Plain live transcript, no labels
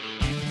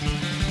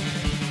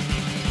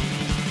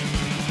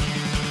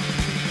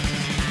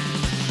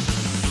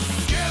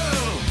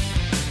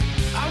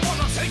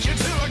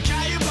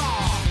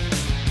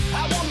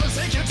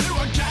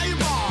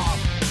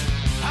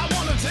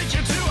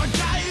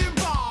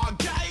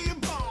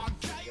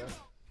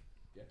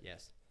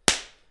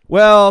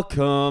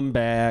Welcome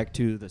back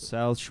to the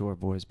South Shore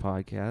Boys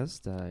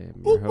podcast. I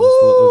am your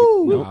host,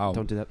 Logan. No,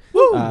 don't do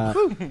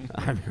that.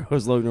 I'm your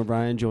host, Logan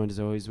O'Brien, joined as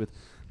always with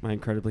my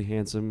incredibly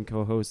handsome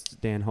co-hosts,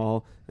 Dan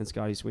Hall and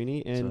Scotty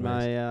Sweeney, and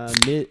my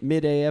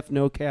mid-AF,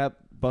 no-cap,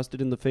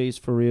 busted in the face,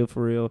 for real,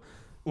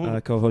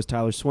 co-host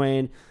Tyler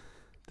Swain.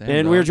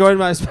 And we're joined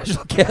by a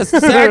special guest,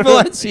 Zach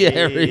Valencia,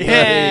 everybody.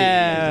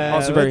 Yeah.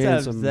 Also very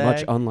What's handsome, up, much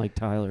Zach? unlike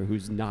Tyler,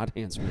 who's not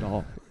handsome at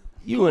all.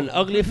 You an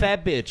ugly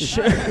fat bitch.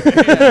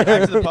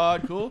 Back to the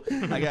pod, cool.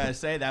 I gotta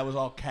say, that was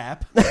all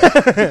cap.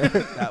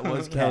 That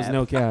was cap. That was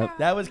no cap.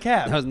 That was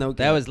cap. That was no cap.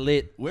 That was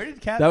lit. Where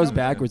did cap That was come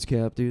backwards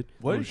cap, dude. From?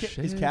 What Oh, did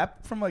shit. is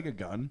cap from like a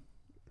gun?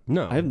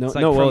 No. I have no. It's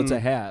like no, well, from- it's a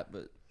hat,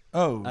 but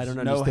Oh, I don't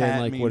no understand, hat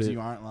like, means what it- you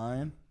aren't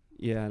lying.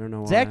 yeah, I don't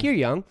know why. Zach, you're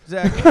young.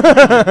 Zach,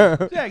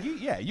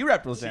 you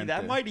represent. See,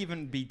 that it. might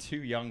even be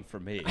too young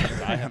for me.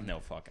 'Cause I have no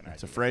fucking idea.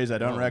 It's a phrase I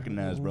don't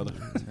recognize, brother.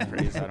 It's a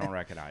phrase I don't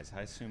recognize.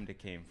 I assumed it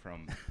came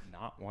from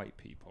not white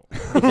people.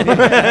 You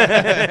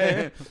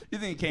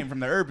think it came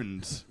from the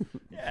urbans?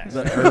 Yes.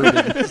 The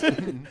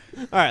urban.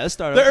 All right, let's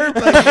start. The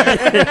urbans.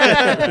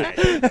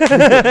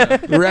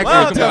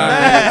 Welcome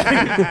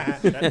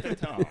back. That's the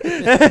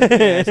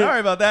tone. Sorry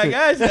about that,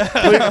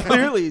 guys.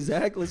 Clearly,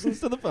 Zach listens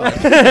to the phone.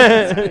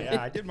 Yeah,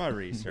 I did my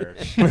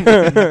research.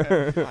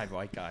 5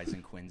 white guys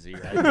in Quincy,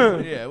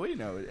 right? Yeah, we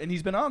know it, and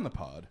he's been on the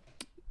pod.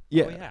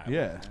 Yeah. Oh, yeah.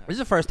 Yeah. This is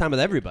the first time with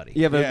everybody.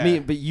 Yeah, but Yeah.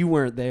 but you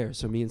weren't there,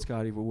 so me and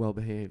Scotty were well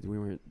behaved. We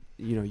weren't.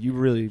 You know, you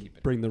really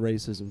bring the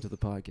racism to the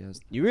podcast.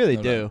 You really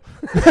No, do.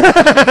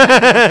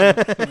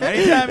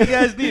 Anytime you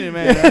guys need it,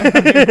 man. I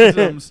need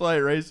some slight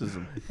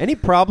racism. Any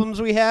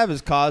problems we have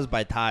is caused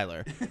by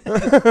Tyler.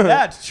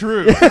 That's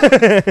true.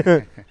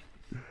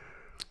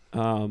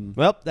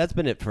 Well, that's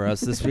been it for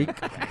us this week.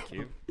 Thank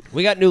you.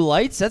 We got new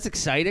lights. That's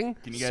exciting.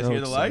 Can you guys So hear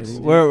the lights?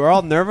 exciting. We're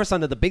all nervous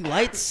under the big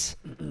lights.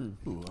 Ooh, I'm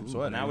Well,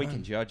 sweating. now we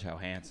can judge how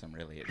handsome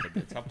really is.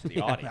 It's up to the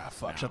audience. Ah,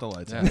 fuck. Shut the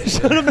lights.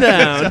 Shut them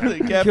down.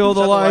 Captain, Kill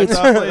the shut lights.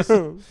 off,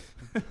 please.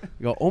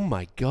 You go, oh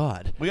my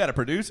God. We got a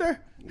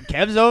producer.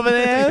 Kev's over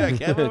there. Yeah,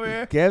 Kev over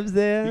here. Kev's He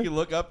there. can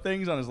look up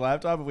things on his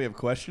laptop if we have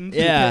questions.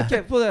 Yeah.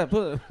 Pull that.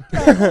 Pull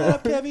that.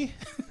 Up, Kevy.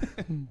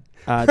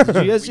 Did you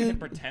guys We see? can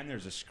pretend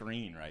there's a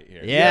screen right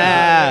here.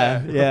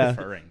 Yeah. Yeah.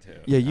 Referring to.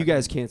 Yeah, you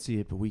guys can't see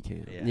it, but we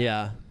can.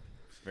 Yeah.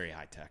 It's very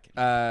high tech.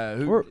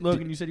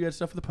 Logan, you said you had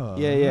stuff for the pod.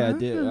 Yeah, I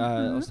did.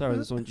 I'll start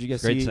with this one. Did you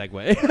guys Great see?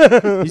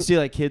 segue. You see,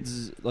 like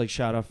kids like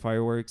shot off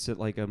fireworks at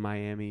like a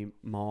Miami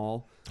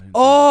mall,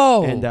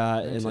 Oh. and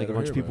Thanks, like I a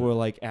bunch of heard people about were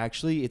like,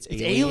 actually, it's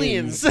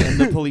aliens. and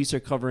the police are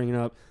covering it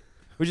up,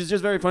 which is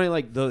just very funny.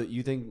 Like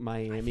you think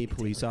Miami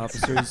police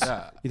officers,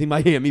 you think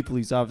Miami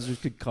police officers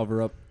could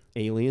cover up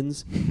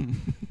aliens?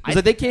 It's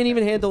like they can't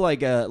even handle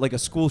like a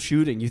school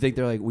shooting. You think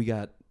they're like, we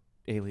got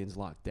aliens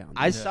locked down?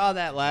 I saw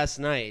that last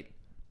night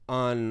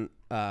on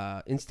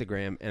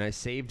Instagram, and I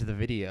saved the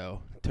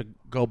video to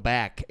go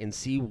back and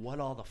see what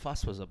all the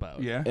fuss was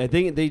about. Yeah. I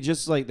think they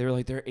just like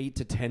they're 8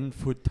 to 10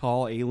 foot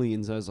tall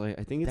aliens. I was like,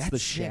 I think it's That's the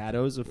sick.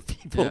 shadows of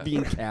people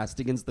being cast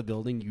against the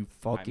building. You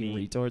fucking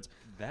retards.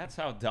 That's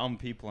how dumb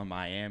people in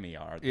Miami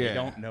are. Yeah. They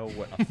don't know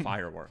what a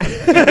firework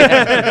is. They've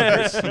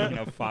never seen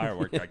a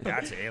firework. Like,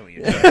 that's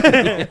alien.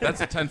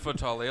 That's a 10-foot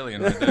tall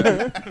alien right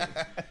there.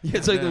 Yeah,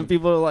 it's like when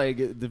people are like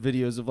the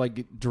videos of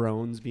like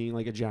drones being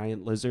like a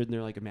giant lizard, and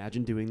they're like,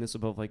 imagine doing this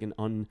above like an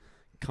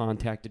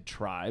uncontacted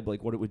tribe,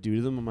 like what it would do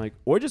to them. I'm like,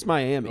 or just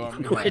Miami,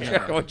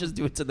 or just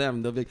do it to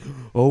them. They'll be like,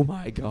 oh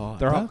my god,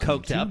 They're all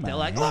coked up. They're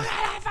like, look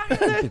at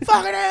that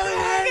fucking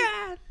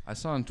alien. I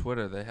saw on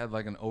Twitter they had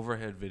like an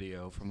overhead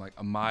video from like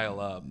a mile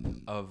up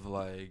of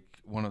like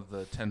one of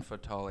the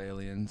 10-foot tall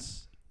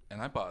aliens,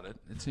 and I bought it.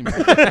 It seemed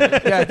pretty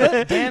good.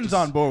 Yeah, Dan's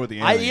on board with the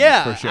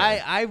aliens, for sure.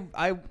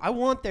 I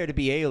want there to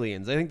be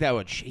aliens. I think that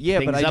would shake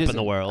things but I up just, in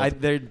the world.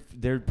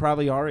 there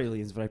probably are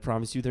aliens, but I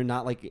promise you, they're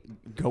not like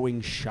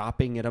going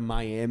shopping at a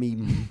Miami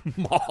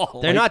mall.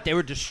 They're Like, not. They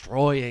were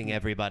destroying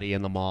everybody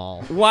in the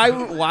mall.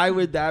 Why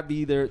would that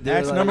be their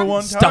That's like, number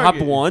one stop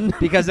target. one?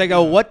 Because they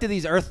go, what do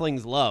these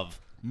earthlings love?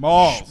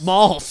 Malls.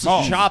 Malls.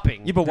 Malls.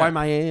 Shopping. Yeah, but why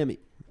Miami?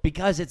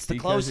 Because it's the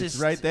Because closest. it's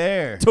right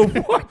there. To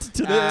what?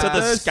 To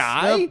the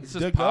sky? This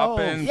is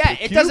popping. Yeah,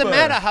 it doesn't Cuba.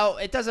 matter how.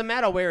 It doesn't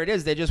matter where it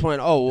is. They just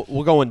went, oh,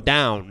 we're going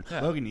down.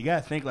 Yeah. Logan, you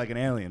gotta think like an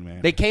alien,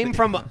 man. They came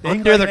from Think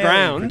under like the an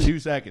alien ground. for 2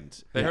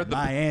 seconds. They heard the-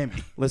 Miami.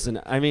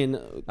 Listen, I mean,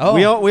 Oh.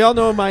 we all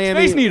know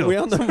Miami. Space Needle. We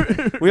all know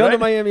Right?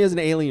 Miami has an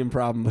alien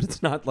problem, but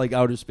it's not like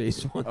outer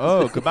space one.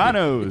 Oh,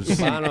 Cabanos.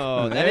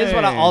 That is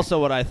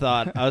what I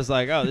thought. I was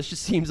like, oh, this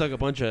just seems like a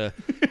bunch of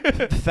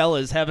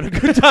fellas having a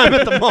good time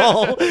at the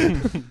mall.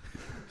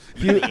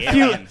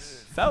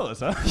 Fellas,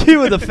 huh?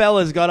 Few of the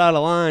fellas got out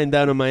of line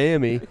down in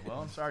Miami. Well,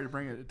 I'm sorry to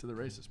bring it to the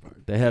racist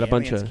part. They had a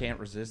bunch Aliens of. can't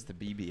resist the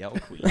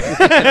BBL queen.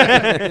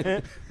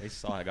 They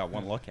saw I got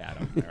one look at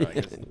them. They're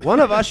like, this- One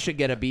of us should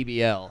get a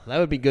BBL. That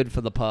would be good for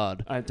the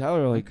pod.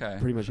 Tyler like Okay.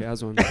 pretty much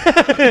has one.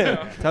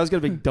 Tyler's got a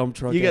big dump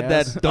truck. You get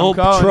ass. that I'm dump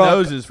calling truck.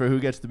 noses for who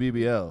gets the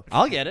BBL.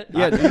 I'll get it.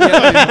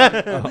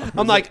 Yeah,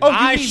 I'm like, Oh,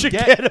 I you mean should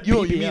get a you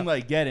BBL. mean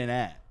like getting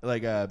at?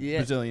 like a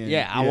Brazilian.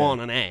 Yeah, I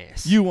want an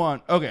ass. You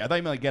want? Okay, I thought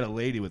you meant like get a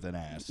lady with an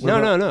ass. No.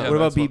 Yeah, What about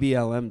that's what-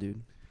 BBLM,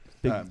 dude?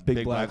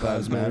 Big Black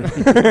Lives Matter.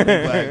 Big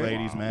Black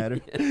Ladies Matter.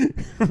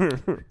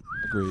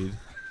 Agreed.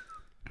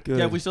 Good.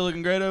 Yeah, we still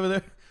looking great over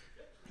there.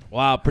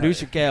 Wow,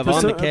 producer Kev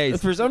on the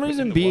case. For some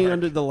reason, being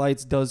under the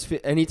lights does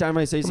fit. Anytime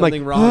I say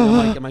something wrong,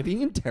 I'm like, am I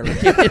being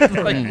interrogated?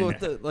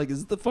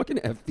 Is it the fucking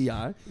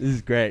FBI? This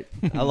is great.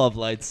 I love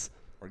lights.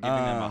 We're giving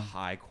them a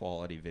high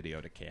quality video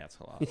to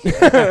cancel us.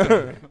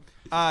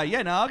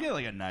 Yeah, no, I'll get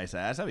like a nice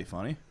ass. That'd be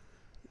funny.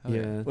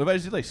 Yeah. What if I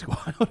just like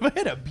squat? What if I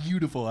had a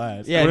beautiful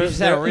ass? Yeah, you just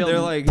had a real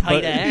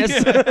tight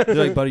ass. They're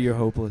like, buddy, you're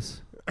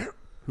hopeless.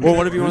 Or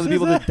what if you're one of the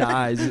people that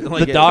dies?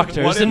 Like, The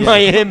doctors in if-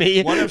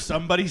 Miami. What if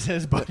somebody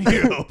says, buddy,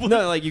 you're hopeless?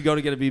 No, like you go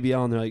to get a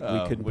BBL and they're like,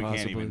 we couldn't we possibly.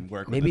 can't even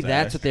work with Maybe this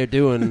that's ass. what they're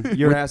doing.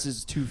 Your ass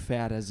is too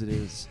fat as it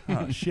is.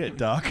 Oh, shit,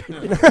 Doc. You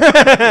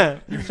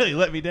really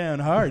let me down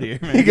hard here,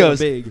 man. He goes,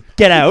 big.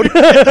 get out.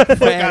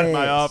 Fuck out of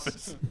my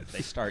office.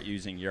 They start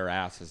using your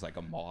ass as like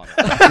a model.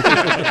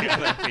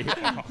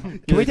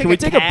 Can we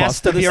take a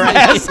bust of of your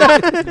this?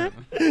 ass?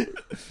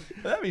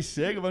 That'd be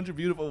sick. A bunch of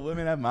beautiful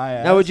women have my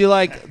ass. Now, would you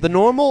like the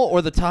normal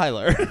or the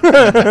Tyler?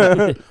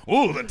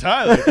 Ooh, the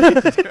Tyler.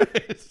 Jesus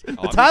Christ.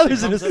 The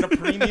Tyler's in comes at a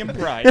premium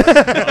price.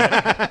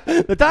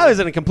 The Tyler's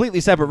in a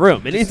completely separate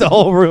room. It needs the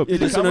whole room. Yeah,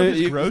 just, Come so with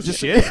you- this gross just-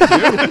 shit.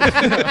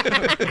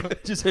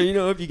 just so you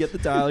know, if you get the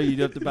Tyler, you'd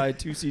have to buy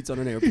 2 seats on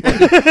an airplane.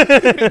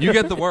 You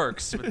get the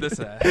works with this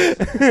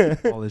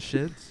ass. All this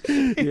shit.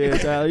 Yeah,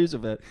 Tyler, you're so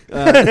bad.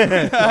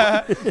 You're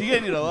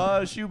gonna need a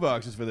lot of shoe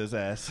boxes for this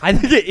ass. I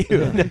think you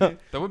know.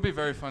 That would be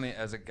very funny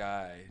as a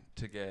guy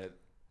to get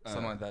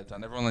something like that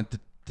done. Everyone like,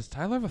 does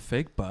Tyler have a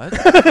fake butt?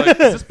 Like,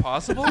 is this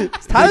possible?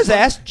 Tyler's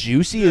ass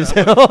juicy as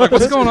hell. Like,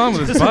 what's going on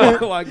with his Just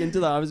butt? walk into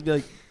the office and be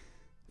like,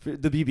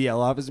 the BBL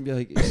office and be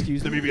like,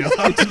 excuse me. BBL.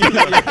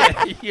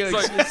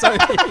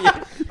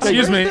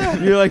 Excuse me.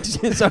 You're like,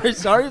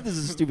 sorry if this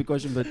is a stupid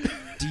question, but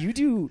do you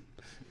do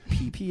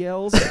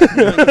PPLs?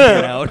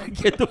 Get out.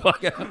 Get the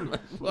fuck out.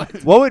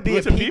 What would be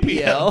What's a a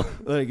PPL?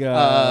 Like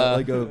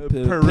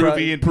a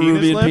Peruvian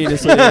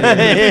penis.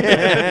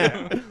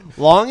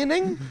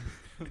 Longening?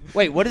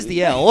 Wait, what is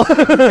the L?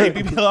 Hey,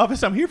 BBL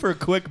office, I'm here for a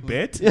quick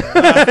bit. Do you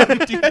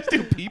guys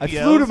do PPLs? I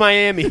flew to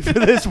Miami for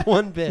this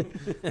one bit.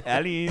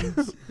 Aliens.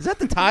 Is that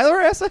the Tyler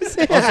ass I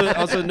say?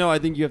 also, no, I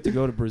think you have to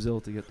go to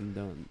Brazil to get them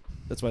done.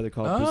 That's why they're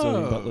called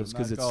Brazilian butt lifts,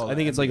 because not it's. called I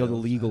think it's like BBLs.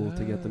 illegal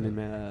to get them in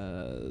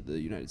the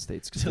United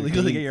States. It's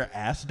illegal to get your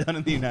ass done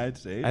in the United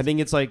States. I think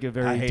it's like a I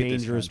very hate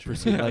this dangerous country.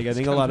 procedure. Like I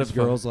think a lot of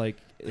girls like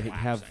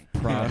have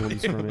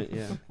problems from it.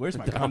 Yeah. Where's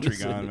my The country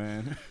opposite. gone,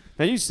 man?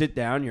 Now you sit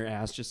down, your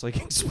ass just like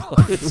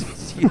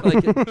explodes. You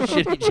like a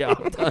shitty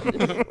job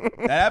done.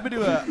 That happened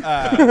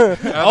to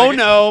Oh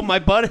no, my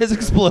butt has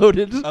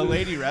exploded. a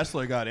lady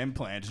wrestler got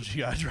implants and she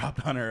got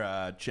dropped on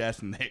her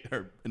chest and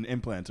her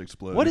implants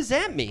exploded. What does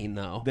that mean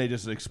though? They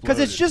just exploded.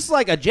 Because it's just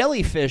like a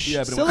jellyfish Yeah,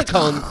 but it went-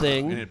 silicone and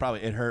thing.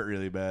 it hurt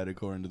really bad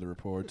according to the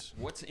reports.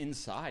 What's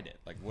inside it?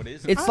 Like, what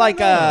is it? It's like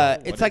a.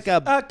 What It's is like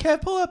a.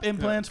 Kev, pull up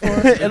implants for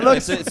us. It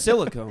looks. It's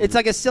silicone. It's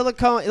like a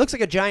silicone. It looks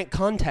like a giant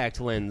contact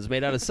lens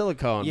made out of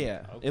silicone. yeah.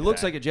 It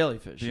looks like a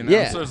jellyfish. The Yeah.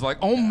 announcer's like,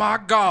 oh my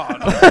God.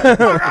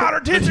 Oh God, her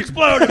tits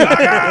exploded. Oh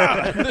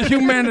God. The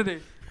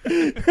humanity.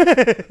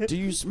 Do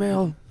you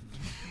smell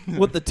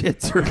what the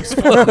tits are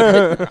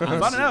exploding?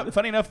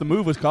 Funny enough, the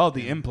move was called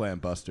the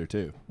Implant Buster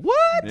too. What?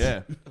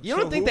 Yeah. You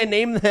don't think they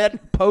named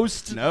that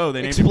post? No,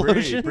 they named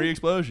Explosion? it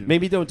pre-explosion.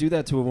 Maybe don't do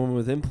that to a woman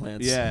with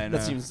implants. Yeah, I know.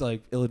 That seems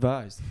like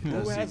ill-advised.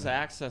 Who has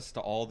access to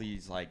all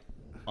these like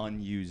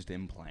unused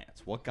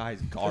implants? What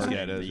guy's guarding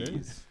guy does,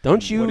 these?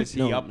 Don't you? What is he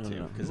No, up no, to?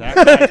 no. Because that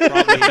guy's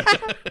probably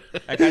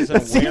that guy's in a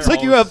It seems warehouse.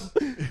 like you have.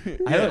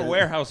 I have a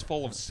warehouse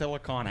full of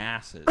silicone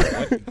asses.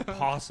 What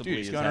possibly Dude,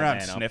 he's is going that around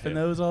man up sniffing to?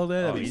 those all day.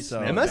 Oh, That'd be he's so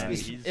sniffing It must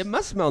bad. be. It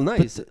must smell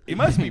nice. He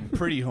must be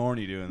pretty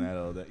horny doing that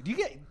all day.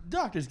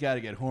 Doctors got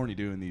to get horny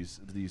doing these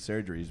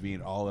surgeries, being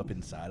all up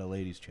inside a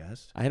lady's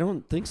chest. I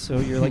don't think so.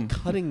 You're like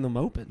cutting them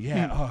open.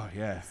 Yeah. Oh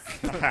yeah.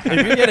 If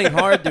you're getting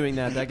hard doing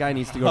that, that guy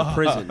needs to go to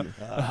prison.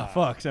 Oh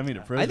fuck. Send me to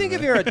prison. I think if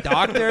man. you're a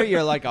doctor,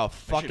 you're like a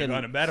Should've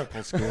gone to fucking.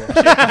 medical school.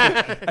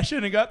 I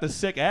shouldn't have got the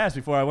sick ass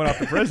before I went off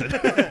to prison.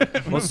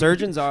 Well,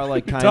 surgeons are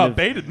like kind Top of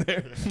baited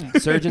there.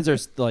 surgeons are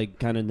like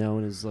kind of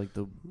known as like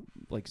the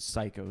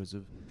psychos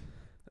of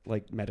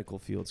like medical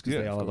fields because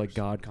Yeah, they of all have like course.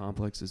 God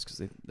complexes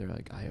because they're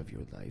like, I have your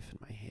life in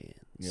my hands.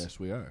 Yes,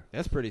 we are.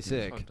 That's pretty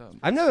sick. fucked up.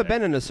 I've never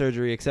been in a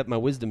surgery except my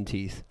wisdom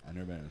teeth. I've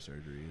never been in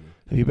surgery either.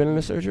 Have you been in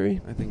a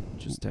surgery? I think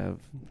just to have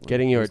like,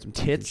 Getting your wisdom teeth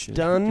and tits shit.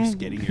 done? Just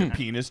getting your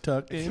penis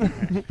tucked in.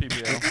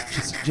 PBL.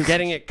 Just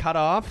getting it cut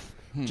off?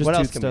 Just What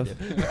tooth else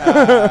can we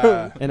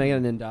stuff. do? And I got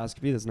an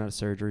endoscopy. That's not a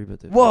surgery,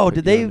 but Whoa, put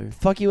did you they under.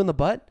 fuck you in the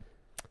butt?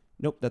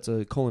 Nope, that's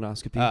a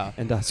colonoscopy. Oh.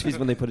 Endoscopy is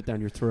when they put it down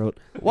your throat.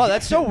 Wow,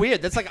 that's so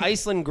weird. That's like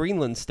Iceland,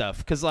 Greenland stuff.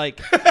 Because like,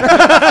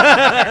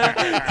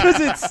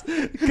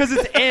 because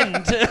it's end.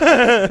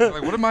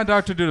 Like, what did my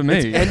doctor do to me?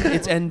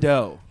 It's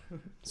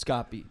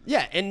endoscopy.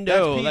 Yeah,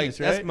 endo. That's Like penis,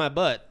 that's right? my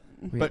butt.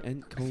 Wait, But-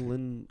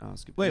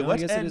 colonoscopy. Wait, no,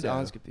 what's I guess it is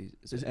endo? oscopy.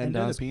 Is Is it endo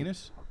the endoscopy?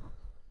 penis?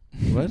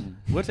 What?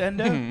 What's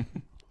endo?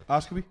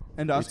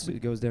 Endoscopy?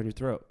 It goes down your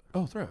throat.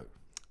 Oh, throat.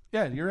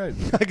 Yeah, you're right.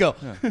 I go.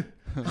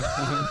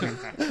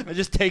 I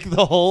just take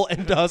the whole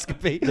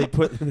endoscopy.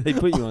 They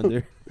put you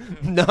under.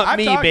 Not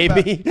me,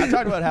 baby. I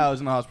talked about how I was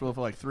in the hospital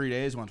for like 3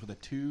 days once with a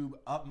tube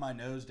up my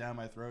nose, down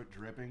my throat,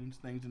 dripping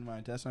things into my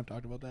intestine. I've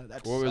talked about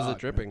that. What was it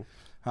dripping?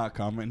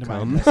 Cum into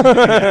my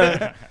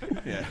intestine.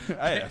 Yeah,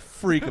 I had a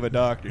freak of a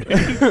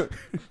doctor.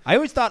 I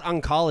always thought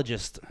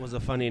oncologist was a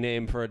funny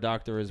name for a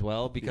doctor as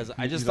well because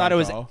I just He's thought on it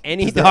was call.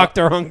 any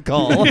doctor on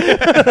call.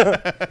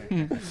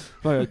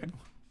 But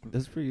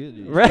that's pretty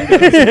good.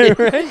 Right?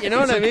 Right? You know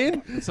what I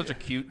mean? It's such a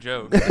cute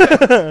joke.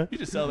 You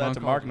just sell that to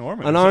Mark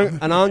Norman. An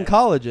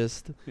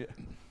oncologist.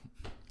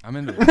 I'm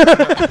into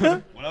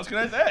it. What else can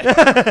I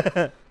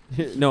say?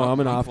 No, I'm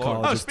an Oh,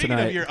 off-cologist speaking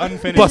tonight. of your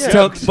unfinished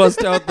jokes.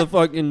 Bust out the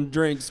fucking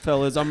drinks,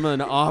 fellas. I'm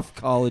an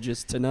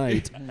off-cologist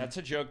tonight. That's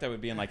a joke that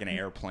would be in like an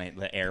airplane,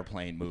 the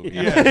airplane movie.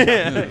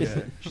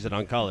 Yeah. She's an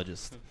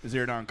oncologist. Is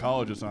there an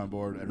oncologist on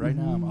board? And right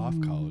now I'm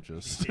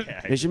off-cologist.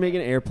 They should make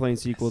an airplane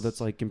sequel that's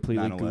like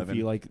completely 9/11.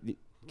 goofy. Like,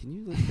 can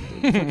you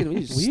fucking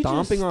you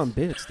stomping on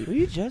bits, dude? Will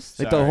you just?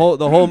 Like the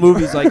whole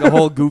movie's like a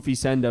whole goofy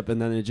send up,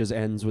 and then it just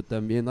ends with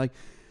them being like,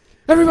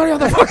 "Everybody on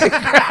the fucking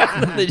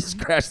ground!" And they just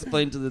crash the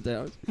plane to the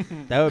towers.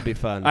 That would be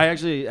fun. I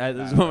actually,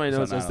 this is one of my So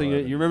notes. I was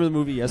thinking, 9/11. you remember the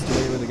movie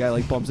Yesterday where the guy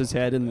like bumps his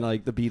head and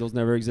like the Beatles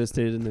never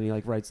existed, and then he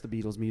like writes the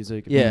Beatles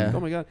music. And Yeah. like, oh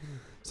my god,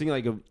 singing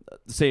like the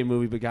same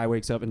movie, but guy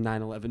wakes up and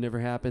 9/11 never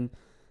happened,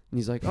 and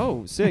he's like,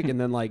 oh, sick, and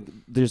then like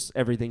there's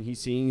everything he's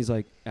seeing. He's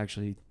like,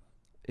 actually,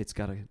 it's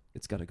gotta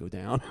go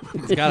down.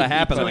 It's got to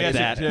happen So like he has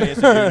that. to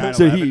do 9/11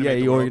 So to make he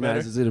the world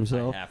organizes it I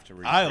himself. have to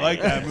read. better. I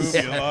like that movie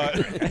a lot.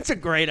 That's a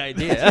great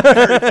idea.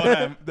 Very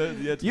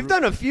fun. You've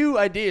done a few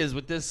ideas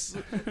with this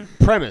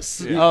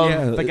premise of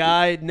Yeah. the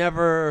guy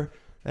never.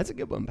 That's a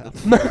good one, pal.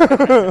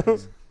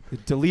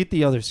 Delete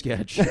the other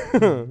sketch.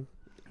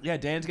 Yeah,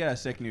 Dan's got a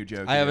sick new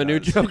joke. I have a new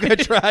joke I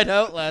tried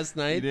out last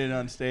He night, did it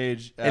on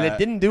stage. and it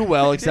didn't do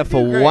well except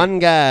didn't for do great. one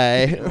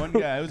guy. One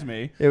guy, it was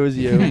me. It was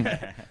you.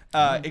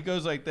 It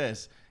goes like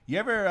this. You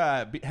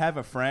ever have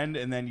a friend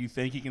and then you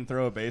think he can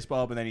throw a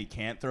baseball, but then he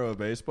can't throw a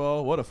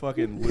baseball? What a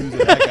fucking loser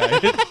that guy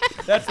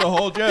is. That's the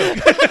whole joke.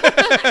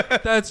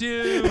 That's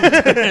you.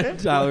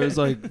 Tyler was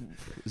like,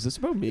 is this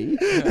about me?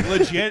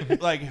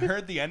 Legit, like,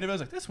 heard the end of it. I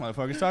was like, this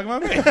motherfucker's talking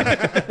about me.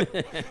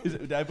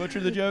 Did I butcher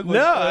the joke? No,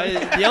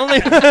 the only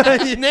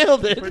you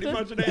nailed it. Pretty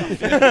much nailed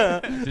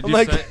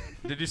it.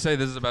 Did you say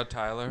this is about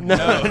Tyler?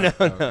 No.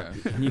 Okay.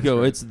 And you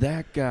go, it's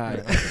that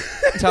guy.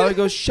 Tyler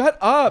goes, shut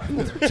up.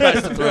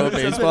 Tries to throw a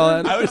baseball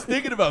at him. I was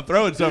thinking about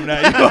throwing something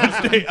at you on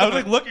stage. I was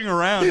like looking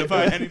around to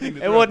find anything to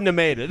It throw. wouldn't have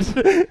made it.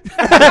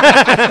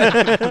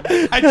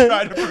 I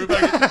tried to prove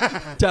I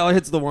could. Tyler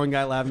hits the one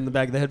guy laughing in the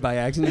back of the head by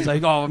accident. He's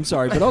like, oh, I'm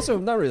sorry, but also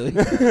not really.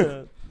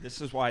 This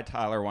is why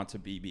Tyler wants a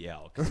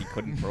BBL, because he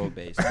couldn't throw a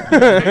baseball.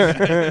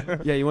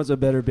 Yeah, he wants a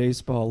better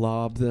baseball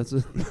lob. That's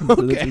a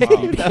Okay.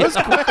 That was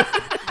quick.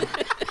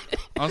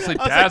 Honestly,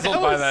 I was dazzled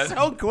like, by that. that.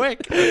 Was so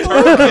quick.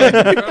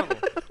 Incredible.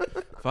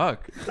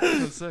 Fuck.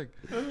 That's sick.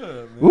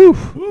 Woo.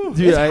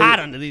 Dude, It's hot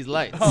under these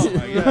lights. Oh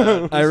my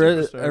god! I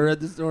read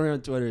this story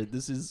on Twitter.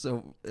 This is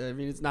so. I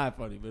mean, it's not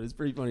funny, but it's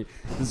pretty funny.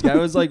 This guy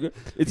was like,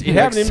 it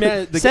happened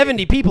in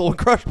 70 people were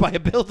crushed by a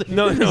building.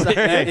 No, it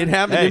happened in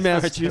Shut the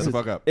Massachusetts.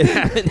 fuck up.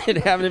 It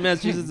happened in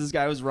Massachusetts. This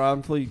guy was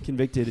wrongfully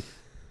convicted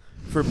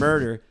for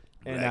murder,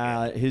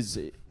 and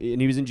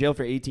he was in jail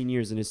for 18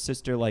 years. And his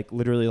sister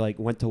literally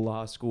went to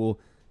law school,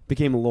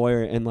 became a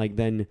lawyer, and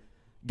then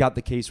got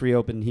the case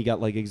reopened. He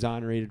got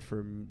exonerated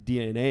from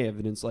DNA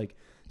evidence. So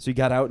he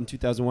got out in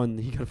 2001.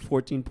 He got a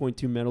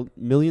 $14.2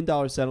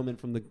 million settlement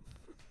from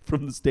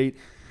the state,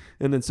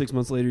 and then 6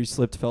 months later he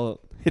slipped, fell,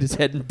 hit his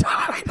head, and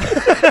died.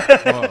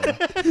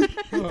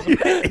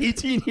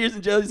 18 years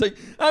in jail. He's like,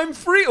 I'm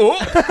free. Oh,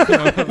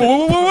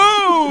 whoa,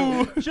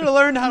 whoa, whoa. Should have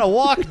learned how to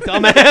walk,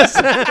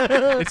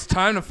 dumbass. It's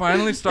time to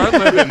finally start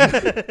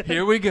living.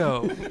 Here we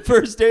go.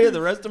 First day of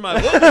the rest of my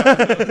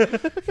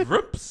life.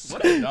 Whoops.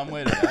 What a dumb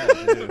way to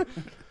die. Dude.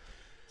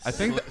 I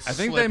think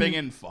Slipping they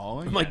and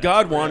falling. My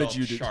God wanted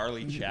you to.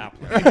 Charlie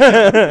Chaplin. God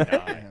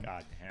damn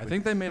I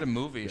think they made a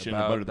movie shouldn't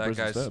have voted about the that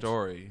prison guy's steps.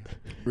 story,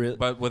 Really?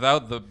 but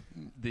without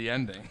the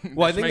ending.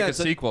 Well, I Just think make a that's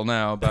a- sequel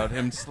now about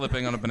him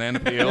slipping on a banana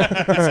peel.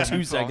 It's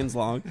 2 seconds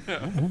long.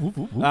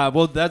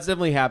 Well, that's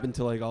definitely happened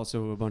to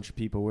also a bunch of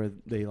people where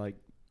they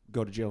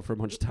go to jail for a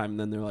bunch of time, and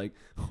then they're like,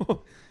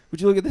 oh,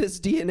 would you look at this?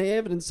 DNA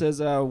evidence says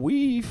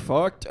we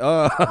fucked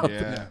up.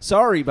 Yeah.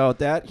 Sorry about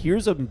that.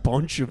 Here's a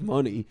bunch of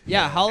money.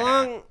 Yeah, how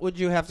long would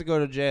you have to go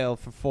to jail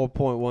for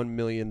 $4.1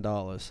 million?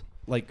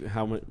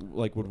 How much?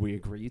 Would we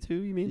agree to?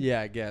 You mean?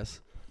 Yeah, I guess.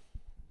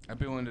 I'd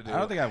be willing to do I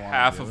don't think I wanna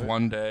half do of it.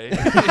 one day.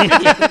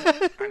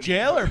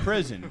 Jail or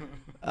prison?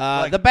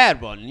 Like, the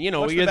bad one. You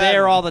know, what's you're the bad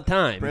there one? all the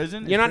time.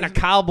 Prison? You're not in a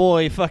Prison?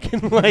 cowboy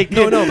fucking like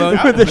No,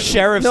 but with the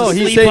sheriff's he's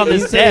asleep saying, on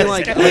his he's saying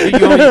desk.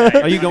 like,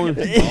 are you going?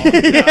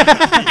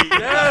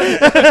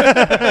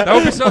 That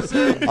would be so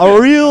sick.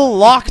 A real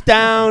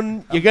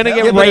lockdown. You're gonna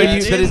get Yeah, but,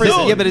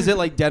 raped. is it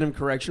like Dedham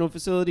Correctional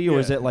Facility or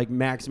is it like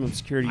maximum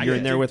security? You're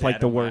in there with like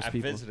the worst I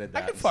people. visited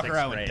I that could in fuck sixth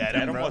around with grade. Dedham,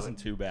 Dedham bro. wasn't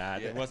too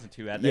bad. It wasn't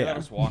too bad. Yeah. They let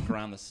us walk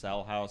around the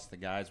cell house. The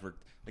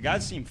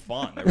guys seemed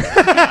fun. There was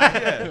a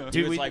guy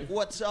who was like,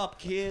 "What's up,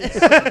 kids?"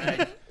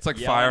 It's like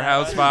Yelling at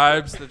Firehouse us.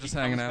 vibes. They're just He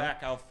hanging comes out.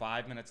 back out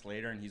 5 minutes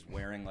later, and he's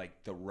wearing like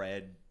the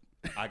red.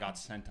 I got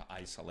sent to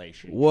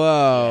isolation.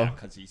 Whoa.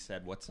 Because he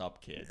said, "What's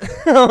up, kid?"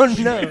 Oh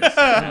no.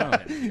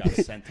 He got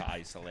sent to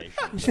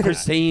isolation. For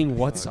saying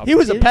what's up. He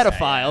was a kids?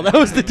 pedophile. That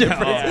was the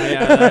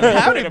difference.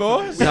 Howdy,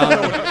 boys. No,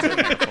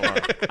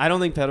 I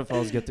don't think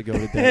pedophiles get to go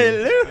to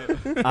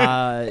Dedham.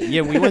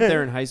 Yeah, we went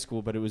there in high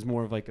school, but it was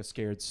more of like a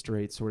scared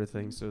straight sort of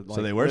thing. So,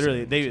 like, they were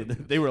literally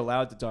scared. they were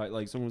allowed to talk.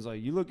 Like someone was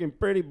like, "You looking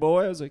pretty,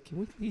 boy." I was like, "Can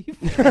we leave?"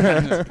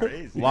 That's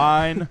crazy.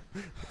 Line.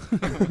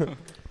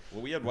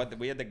 Well,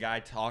 we had the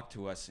guy talk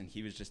to us, and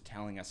he was just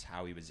telling us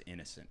how he was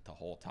innocent the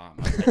whole time.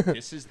 I was like,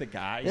 "This is the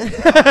guy."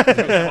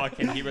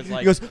 He was like,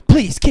 He goes,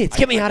 "Please, kids,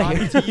 get me out of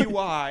here."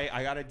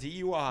 I got a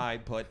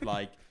DUI, but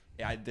like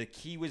the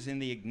key was in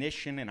the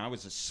ignition, and I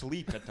was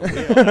asleep at the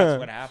wheel. That's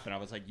what happened. I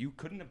was like, "You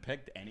couldn't have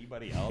picked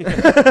anybody else."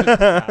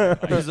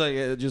 It was like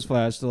it just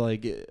flashed to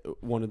like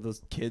one of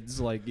those kids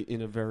like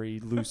in a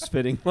very loose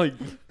fitting like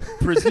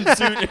prison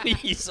suit, and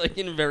he's like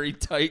in very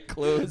tight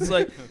clothes.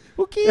 Like,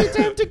 okay,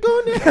 time to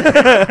go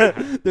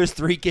now. There's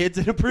 3 kids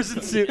in a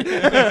prison suit.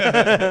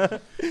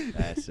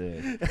 That's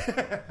it.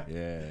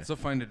 Yeah. It's so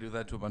fun to do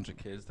that to a bunch of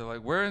kids. They're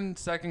like, "We're in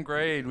 2nd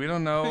grade. We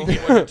don't know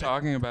what you're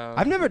talking about."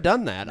 I've never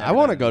done that. I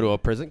want to go to a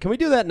prison. Can we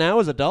do that now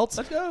as adults?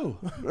 Let's go.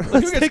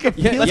 Let's take a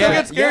Yeah, field yeah, trip.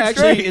 get scared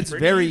actually, straight. it's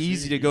Pretty very easy.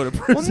 easy to go to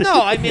Well, prison.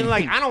 no, I mean,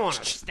 like, I don't want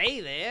to stay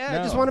there. I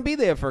just No. want to be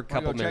there for a Go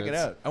couple check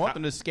minutes. it out. I want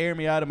them to scare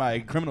me out of my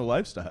criminal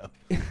lifestyle.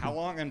 How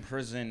long in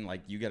prison?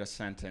 Like, you get a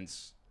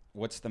sentence.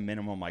 What's the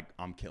minimum? Like,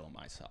 I'm killing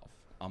myself.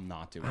 I'm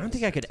not doing. I don't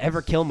this think I could sentence.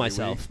 ever kill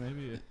myself.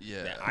 Maybe.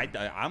 Yeah.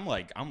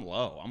 I'm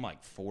low. I'm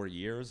like 4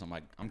 years.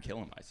 I'm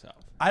killing myself.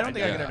 I don't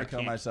think I Yeah, could ever I kill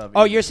can't. myself.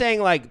 Oh, either. you're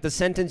saying like the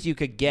sentence you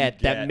could get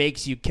that get-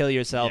 makes you kill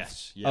yourself?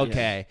 Yes, yes.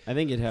 Okay. I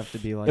think it'd have to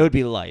be like It would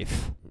be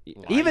life.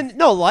 Life. Even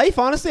no life.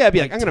 Honestly, I'd be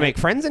like, I'm gonna make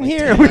friends in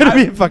here. I'm I- gonna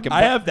be a fucking.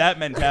 I have that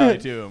mentality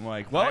too. I'm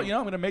like, well, I'm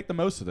going to make the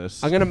most of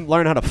this. I'm gonna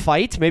learn how to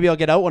fight. Maybe I'll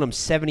get out when I'm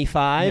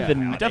 75 Yeah,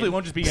 and I definitely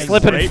won't just be getting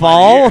slip and sprayed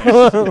fall.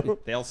 by years.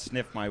 They'll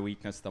sniff my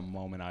weakness the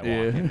moment I walk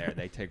Yeah. in there.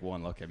 They take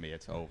one look at me.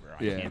 It's over.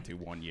 I Yeah. can't do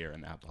 1 year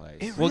in that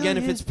place. Well, again,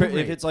 really if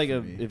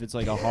is it's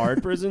like a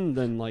hard prison,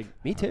 then like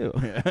Me too.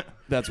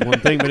 that's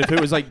one thing. But if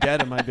it was like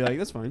Dedham, I'd be like,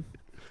 that's fine.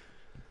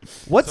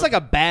 What's like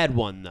a bad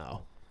one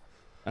though?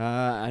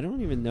 I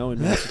don't even know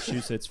in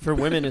Massachusetts. For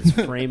women, it's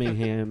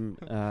Framingham.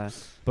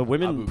 But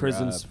women Abu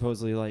prisons Ghraib.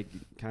 supposedly like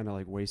kind of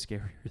like way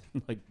scarier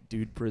than like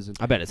dude prison.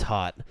 I bet it's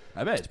hot.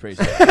 I bet it's pretty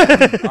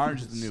sad.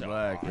 Orange is the new So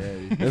black. hot.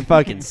 Yeah. They're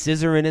fucking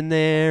scissoring in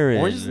there.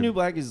 Orange is and the New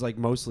Black is like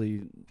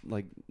mostly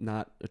like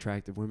not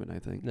attractive women. I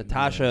think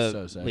Natasha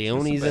so sexy.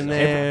 Leone's It's in the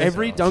best.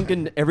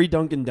 there. every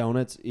Dunkin'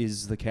 Donuts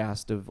is the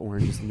cast of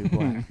Orange is the New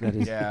Black. That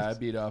is Yeah, I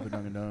beat off at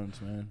Dunkin' Donuts,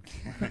 man.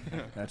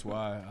 That's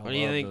why. I What do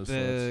you love think those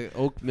the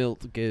oak milk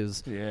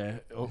is? sluts.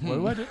 Yeah.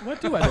 What do I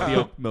think the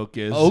oat milk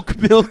is? Oak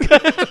milk.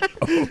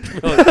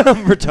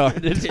 I'm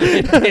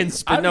retarded. and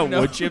spitting I out don't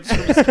know. wood chips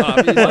from his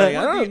coffee. He's like,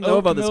 I don't know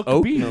about this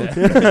oat be milk.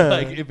 then?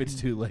 Like if it's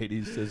two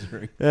ladies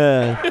scissoring.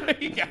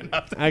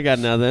 I got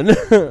nothing.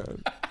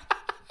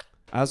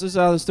 I also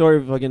saw the story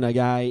of fucking a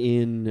guy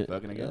in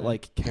Fucking a guy?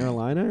 like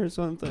Carolina or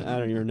something. I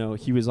don't even know.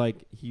 He was like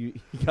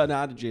he got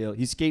out of jail.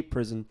 He escaped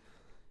prison,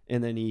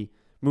 and then he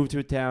moved to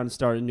a town,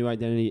 started a new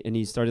identity, and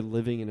he started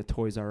living in a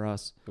Toys R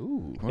Us.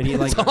 Ooh. And he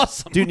like, That's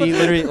awesome. dude, he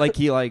literally like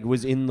he like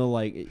was in the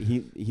like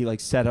he like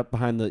set up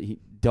behind the he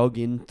dug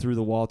in through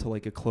the wall to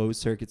like a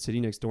closed Circuit City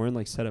next door and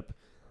like set up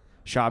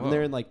shop in Whoa.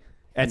 there and like.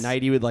 At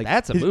night he would like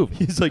that's a move.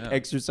 His like Yeah.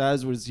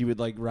 exercise was he would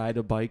like ride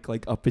a bike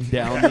like up and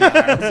down the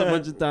aisles a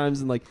bunch of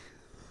times and like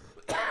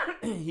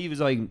he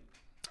was like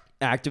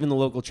active in the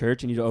local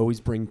church and he'd always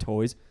bring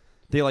toys.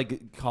 They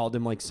like called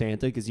him like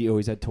Santa because he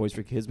always had toys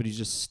for kids, but he's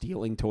just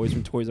stealing toys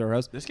from Toys R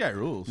Us. This guy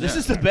rules. This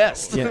is the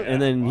best. Yeah,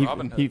 and then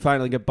Robin Hood. he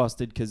finally got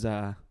busted because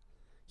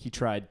he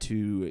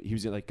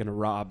was like gonna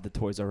rob the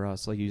Toys R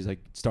Us. Like he was like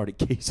started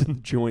casing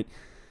the joint.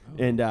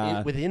 And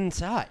With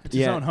inside.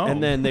 his own home.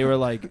 and then they were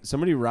like,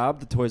 somebody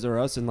robbed the Toys R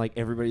Us, and like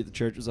everybody at the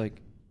church was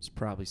like, it's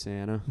probably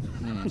Santa.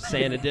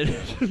 Santa did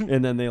it.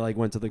 And then they like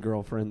went to the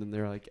girlfriend, and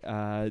they're like,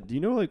 do you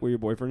know like where your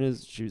boyfriend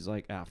is? She was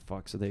like,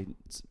 fuck. So they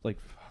like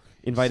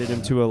invited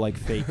him to a like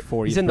fake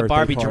 40th He's in the birthday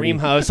Barbie party. dream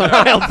house on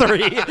aisle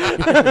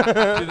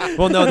 3.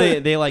 Well, no,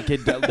 they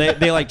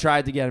like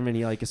tried to get him, and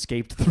he like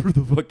escaped through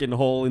the fucking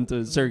hole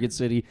into Circuit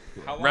City.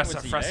 How long Rest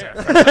was he fresher.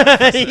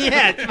 there?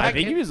 Yeah, it's I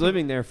think he was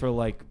living there for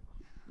like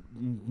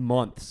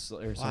months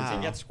or something. Wow. Does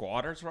he get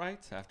squatters'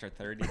 rights after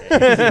 30 days?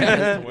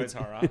 Toys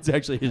R Us. It's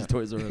actually his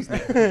Toys R Us.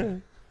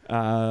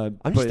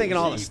 I'm just thinking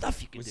all the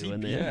stuff you can Was do he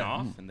in beating there.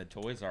 off in the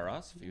Toys R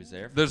Us if he was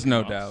there? There's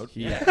no doubt.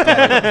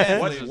 Yeah.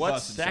 He was what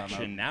busting something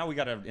section? up. Now we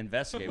got to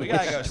investigate. We Which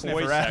gotta go sniff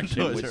toy around section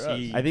Toys was R Us.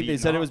 he I think they beating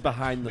said it off? was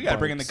behind the We got to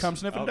bring in the bikes. cum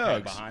sniffing Okay,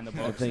 dogs. behind the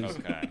I books. think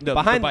Okay. the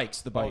Behind-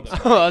 bikes. The bikes.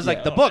 I was like,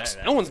 Yeah. the books.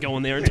 yeah. No one's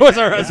going there in Toys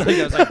R Us. I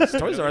was like,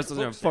 Toys R Us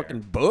doesn't have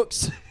fucking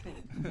books.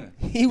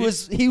 He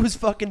was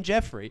fucking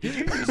Jeffrey. Did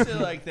you used to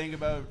like think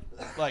about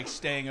like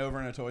staying over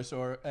in a toy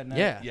store at night?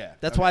 Yeah. Yeah.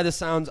 That's okay. why this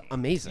sounds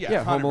amazing. Yeah.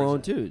 Yeah, Home 100%.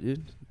 Alone too,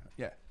 dude.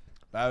 Yeah.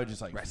 But I would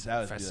just like I've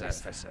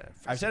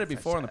said it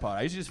before on the pod.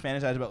 I used to just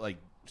fantasize about like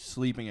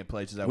sleeping at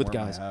places that With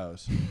weren't guys. my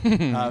house.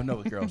 No,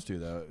 with girls too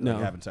though. No.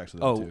 Like, having sex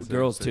with Oh, them too.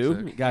 girls Sick,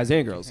 too, sick. guys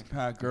and girls.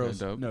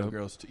 Girls. Yeah, dope, no, dope.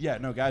 girls too. Yeah,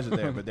 no, guys are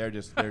there, but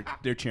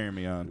they're cheering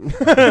me on.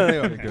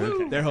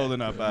 They're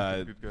holding up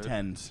Good.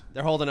 tens.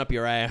 They're holding up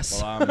your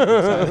ass. While I'm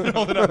inside.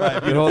 Holding up my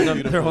They're holding up,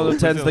 beautiful they're holding up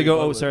tens. They go,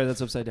 oh, public. sorry,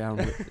 that's upside down.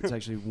 It's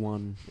actually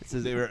one.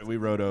 We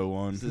wrote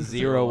 01. It's a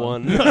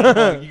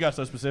 0-1. You got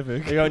so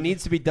specific. They go, it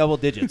needs to be double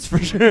digits for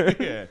sure.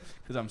 Yeah,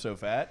 because I'm so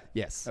fat.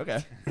 Yes.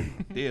 Okay,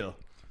 deal.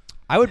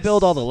 I would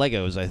build all the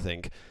Legos, I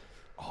think.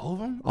 All of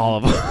them? All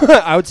of them.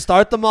 I would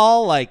start them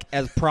all like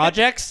as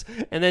projects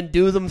and then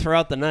do them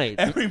throughout the night.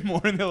 Every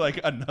morning they're like,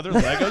 another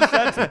Lego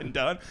set's been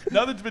done.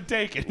 Nothing's been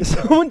taken.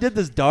 Someone did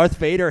this Darth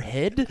Vader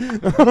head.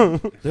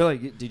 They're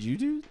like,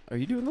 are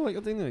you doing the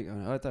Lego thing? They're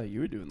like, oh, I thought you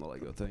were doing the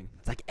Lego thing.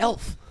 It's like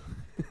Elf.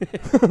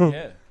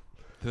 Yeah.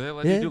 Do they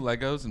let Yeah. you do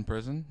Legos in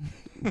prison?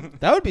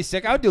 That would be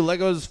sick. I would do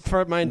Legos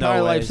for my entire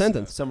No life ways.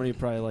 sentence. Somebody would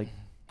probably like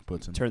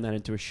Puts in. turn that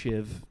into a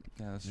shiv.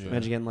 Yeah, that's Yeah. true.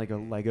 Imagine getting like a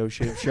Lego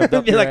shiv shoved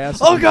up Be your like, ass.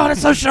 oh god,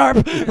 it's so sharp.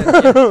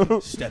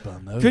 Step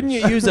on those. Couldn't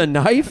you use a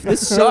knife?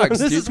 This sucks.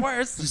 This dude. is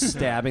worse. Just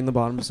stabbing the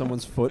bottom of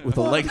someone's foot with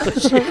a Lego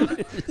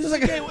shiv. It's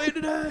like, I can't wait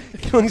to die.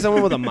 Killing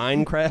someone with a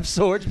Minecraft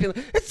sword. Just being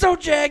like, it's so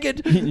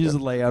jagged. You just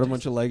lay out a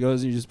bunch of Legos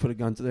and you just put a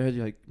gun to their head.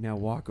 You're like, now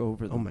walk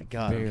over them. Oh my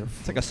god. bare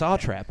It's like a saw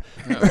trap.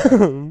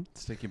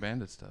 Sticky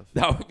bandit stuff.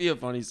 That would be a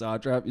funny saw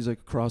trap. He's like,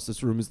 across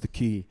this room is the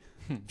key.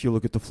 If you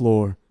look at the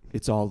floor,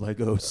 it's all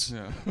Legos.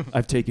 Yeah.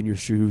 I've taken your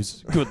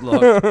shoes. Good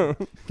luck.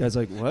 Guy's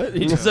like, what?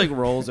 He just like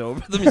rolls over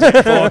them. He's like,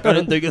 fuck, I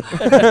didn't think of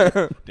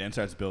that. Dan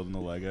starts building the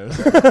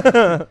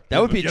Legos. That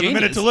would be You have a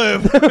minute genius. to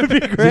live. That would be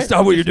great.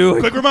 Stop what you're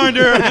doing. Quick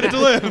reminder, a minute to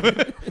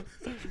live.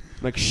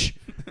 Like, shh.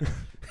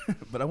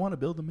 But I want to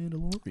build the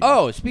Mandalorian.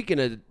 Oh, speaking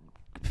of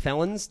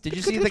felons, did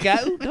you see the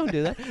guy? Ooh, don't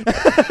do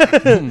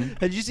that.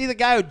 Did you see the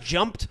guy who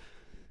jumped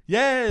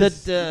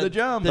yes, the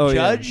jump. the Oh, yeah.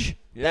 judge?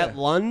 Yeah. That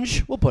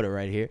lunge? We'll put it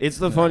right here. It's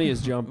the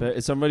funniest jump.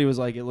 Somebody was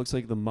like, it looks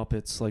like the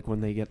Muppets, like when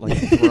they get like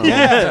thrown.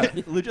 Yeah,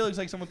 it legit looks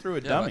like someone threw a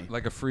Yeah, dummy.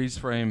 like a freeze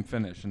frame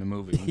finish in a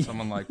movie when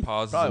someone like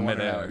pauses Probably in one of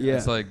midair. ours. Yeah.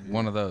 It's like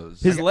one of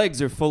those. His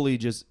legs are fully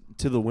just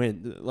to the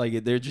wind.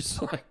 Like they're just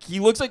like,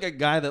 he looks like a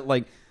guy that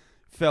like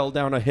fell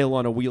down a hill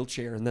on a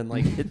wheelchair and then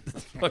like hit the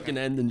fucking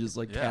end and just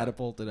like Yeah.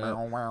 catapulted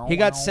out. He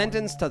got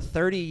sentenced to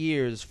 30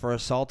 years for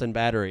assault and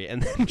battery,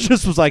 and then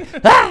just was like,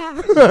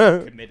 ah!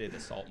 Committed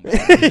assault.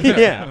 And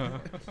Yeah.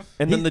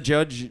 And then the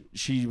judge,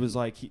 she was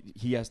like,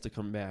 he has to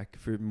come back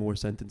for more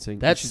sentencing.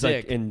 And That's she's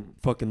sick. like, and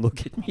fucking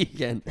look at me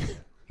again.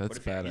 That's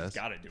He's badass.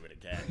 got to do it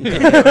again. He's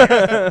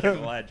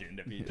a legend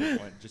if he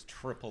just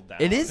tripled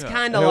down. It is Yeah.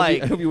 kind I of hope,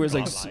 like, I hope he wears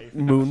like Life.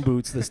 moon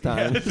boots this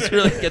time. Just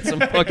really get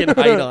some fucking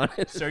height on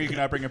it Sir, you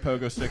cannot bring a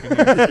pogo stick in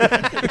here.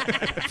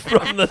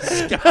 from the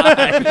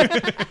sky,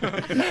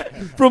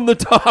 from the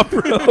top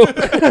rope.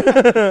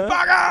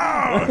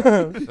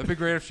 That'd be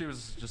great if she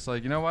was just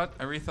like, you know what?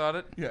 I rethought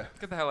it. Yeah.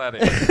 Get the hell out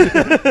of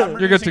here. I'm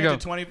You're good to reducing go.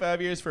 it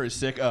 25 years for his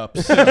sick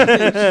ups.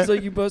 She's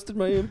like, you busted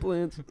my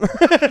implants.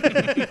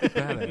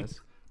 Badass.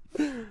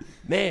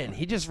 man,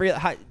 he just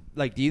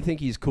like, do you think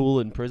he's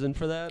cool in prison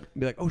for that?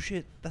 Be like, oh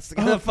shit, that's the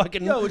guy that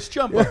fucking. Yo, it's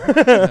Chumpa.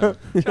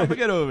 Chumpa,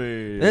 get over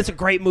here. And it's a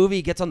great movie.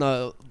 He gets on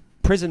the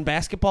prison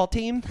basketball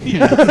team.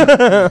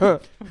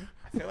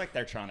 I feel like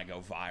they're trying to go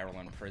viral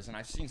in prison.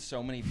 I've seen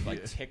so many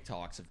like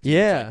TikToks of dudes,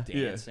 Yeah. like,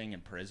 dancing in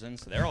prison,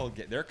 so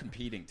they're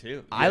competing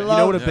too. I You love.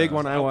 know what a Yeah. big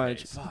one I Clout watch?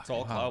 paste. It's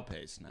all cloud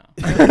paste now.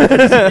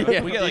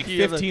 Yeah. We get like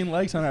 15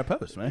 likes on our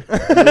post, man.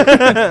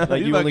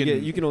 Like you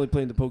fucking- can only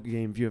play in the poker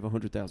game if you have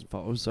 100,000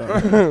 followers. Sorry.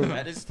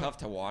 That is tough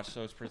to watch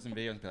those prison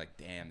videos and be like,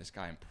 damn, this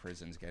guy in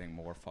prison's getting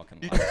more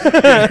fucking likes.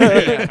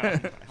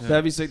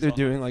 That'd be sick. They're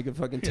doing like a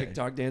fucking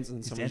TikTok dance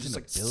and someone's just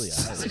like, Billy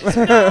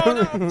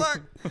Eilish.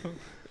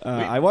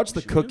 I watched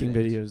the should we do cooking that?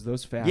 videos.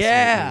 Those fascinating.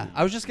 Yeah,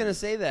 I was just gonna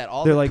say that.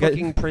 All They're the like,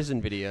 cooking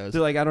prison videos.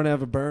 They're like, I don't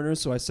have a burner,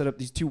 so I set up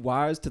these 2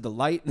 wires to the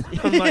light.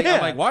 I'm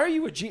like, why are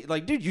you a G?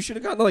 Like, dude, you should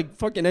have gone to like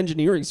fucking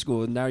engineering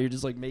school, and now you're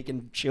just like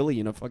making chili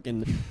in a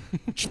fucking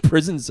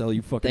prison cell.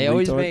 You fucking. They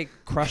always retard. make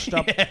crushed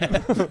up,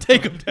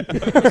 Take him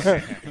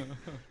down.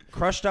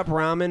 crushed up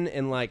ramen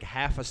in like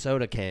half a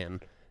soda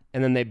can,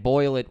 and then they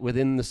boil it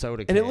within the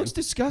soda can. and it looks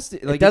disgusting.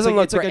 Like, It doesn't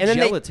look it's like great. a and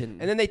then gelatin.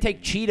 and then they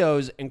take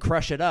Cheetos and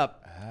crush it up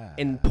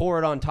and pour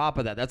it on top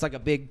of that. That's like a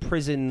big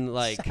prison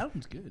like.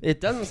 Sounds good.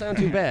 It doesn't sound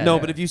too bad. no,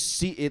 but if you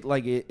see it,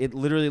 like it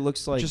literally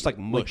looks like Just like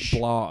mush. I'm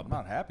blob.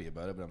 not happy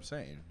about it, but I'm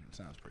saying it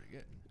sounds pretty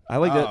good. I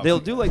like that. Oh. They'll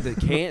do like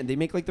they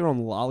make like their own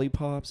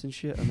lollipops and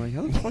shit. I'm like,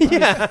 how the fuck do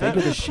you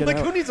figure this shit Like,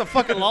 out? who needs a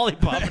fucking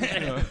lollipop?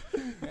 Yeah,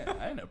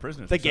 I didn't know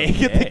prisoners. The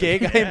were so gay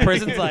guy in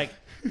prison's like,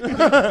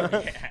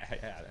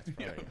 That's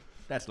funny.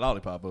 That's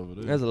lollipop over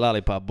there. there's a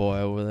lollipop boy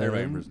over there.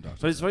 Everybody in prison talks.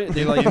 But it's funny.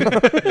 They like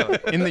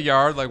In the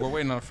yard, like we're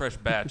waiting on a fresh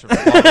batch of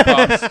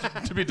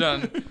lollipops to be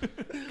done.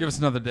 Give us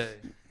another day.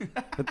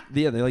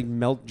 they like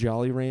melt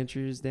Jolly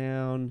Ranchers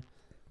down,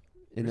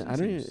 and Prison I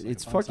don't. seems like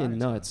It's a fun fucking science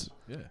nuts. class.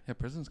 Yeah. Yeah,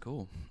 prison's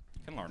cool.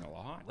 You can learn a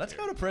lot. Let's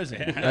dude. go to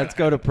prison. Let's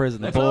go to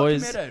prison, Let's all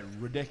boys. commit a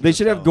ridiculous They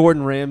should have felony.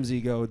 Gordon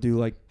Ramsay go do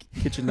like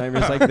Kitchen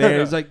Nightmares like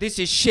there. He's like, this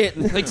is shit.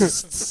 And like,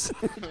 just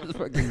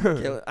fucking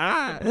kill it.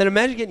 Ah. And then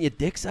imagine getting your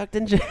dick sucked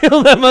in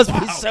jail. That must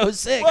be so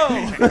sick.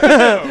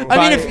 I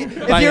mean,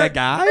 if By you're a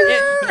guy?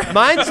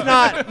 mine's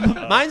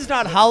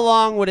not how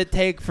long would it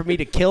take for me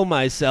to kill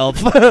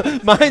myself.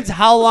 Mine's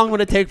how long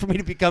would it take for me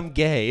to become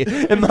gay.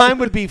 And mine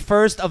would be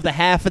first of the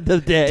half of the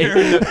day.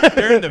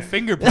 during the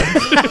fingerprints.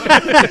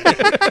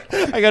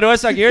 I go, do I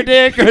suck your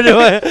dick or do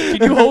I?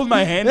 Can you hold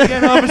my hand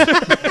again,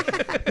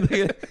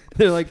 officer?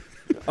 They're like,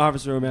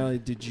 Officer O'Malley,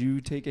 did you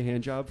take a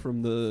hand job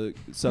from the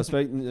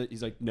suspect? And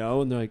he's like,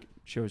 no. And they're like,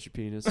 show us your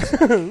penis.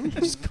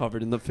 He's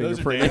covered in the Those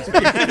are fingerprint.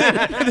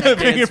 the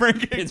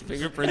fingerprint. His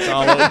fingerprints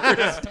all over.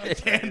 His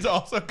hands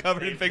also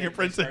covered in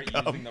fingerprints Start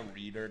that using come. the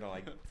reader to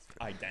like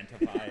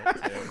identify it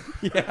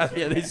too. Yeah,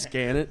 they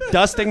scan it.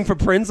 Dusting for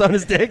prints on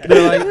his dick.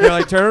 They're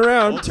like, turn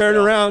around, Hold turn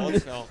still, around. hold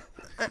still.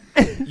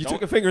 You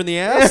took a finger in the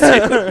ass?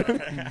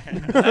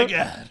 My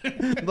God.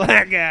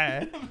 Black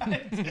guy.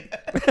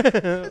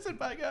 I said,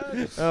 my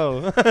God.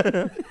 Oh. What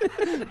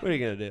are you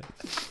going to do?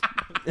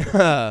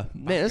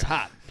 Man, it's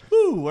hot.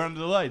 Ooh, we're under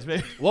the lights,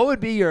 baby. What would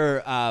be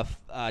your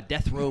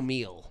death row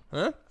meal?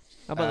 Huh?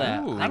 How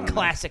about Ooh. that? A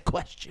classic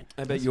question.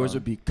 I bet yours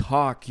would be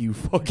cock, you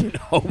fucking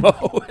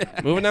homo.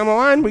 Moving down the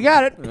line, we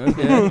got it.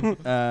 Okay.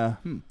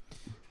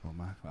 Oh,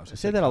 my. I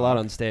say that a lot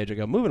on stage. I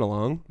go, moving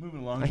along.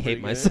 Moving along. I is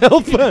hate pretty good.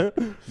 myself.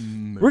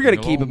 Mm, We're going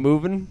to moving keep it along.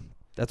 moving.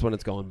 That's when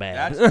it's going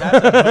bad.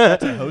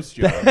 That's a host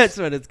job. That's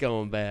when it's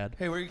going bad.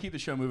 Hey, we're going to keep the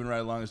show moving right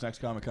along. This next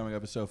comic coming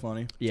up is so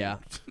funny. Yeah.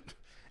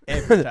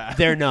 Every time.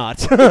 They're not.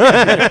 So,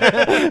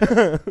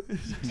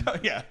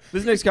 yeah.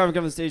 This next comic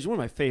on the stage is one of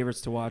my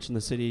favorites to watch in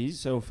the city. He's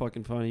so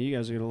fucking funny. You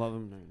guys are going to love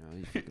him.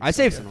 I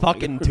say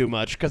fucking too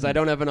much because I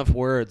don't have enough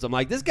words. I'm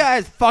like, this guy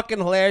is fucking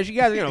hilarious. You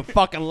guys are going to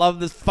fucking love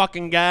this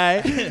fucking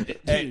guy.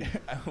 Hey,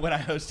 when I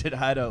hosted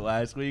Hideout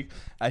last week,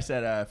 I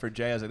said for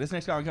Jay, I was like, this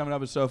next comic coming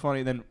up is so funny.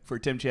 And then for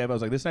Tim Champ, I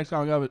was like, this next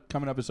comic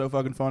coming up is so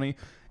fucking funny.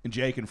 And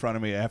Jake in front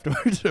of me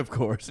afterwards, of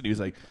course. And he was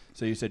like,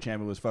 so you said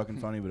Champ was fucking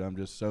funny, but I'm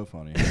just so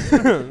funny.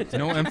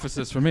 No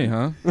emphasis for me,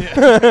 huh?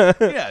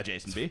 Yeah,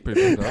 Jason B.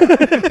 Pretty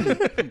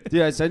fucked up.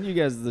 Yeah, I sent you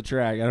guys the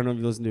track. I don't know if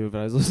you listened to it, but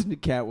I was listening to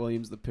Cat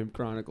Williams, the Pimp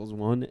Chronicles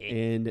one,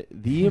 and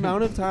the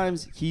amount of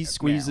times he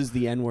squeezes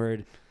the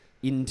N-word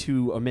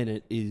into a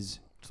minute is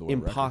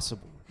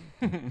impossible.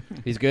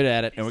 He's good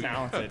at it. He's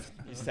talented.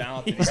 He's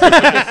talented.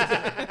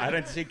 I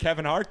didn't see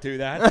Kevin Hart do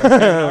that. Does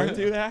Kevin Hart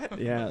do that?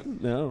 Yeah,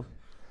 no.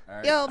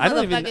 Yo, I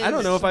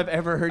don't know if I've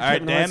ever heard All right,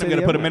 Kevin Hart Dan, say I'm going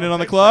to the put a N-word. minute on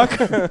the clock.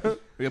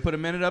 We're going to put a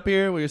minute up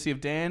here. We're going to see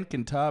if Dan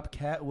can top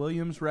Cat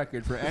Williams'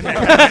 record for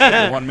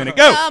any 1 minute.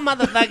 Go! Y'all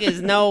motherfuckers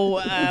know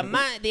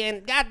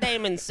the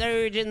goddamn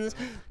insurgents.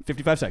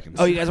 55 seconds.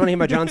 Oh, you guys want to hear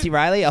about John C.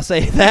 Reilly? I'll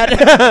say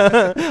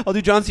that. I'll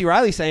do John C.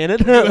 Reilly saying it.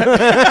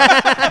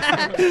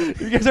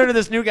 You guys heard of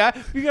this new guy?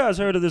 You guys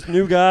heard of this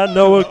new guy,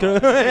 Noah?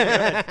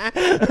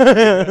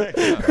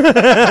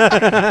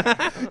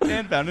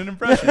 Dan found an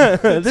impression.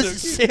 This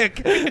is sick.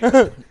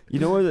 You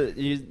know where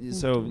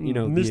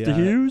Mr.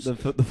 Hughes? the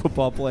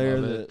football player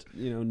Love that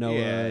Noah.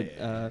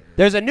 Yeah.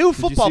 There's a new you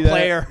football see that?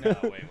 player. No,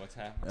 wait, what's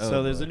happening?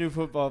 So there's a new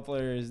football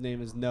player. His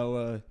name is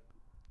Noah,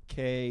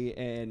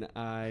 KNIGGA.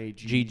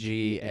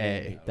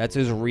 GGA. That's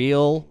his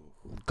real,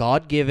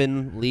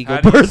 God-given legal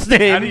How do you- birth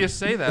name. How do you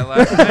say that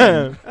last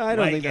name? I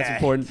don't think that's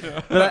important,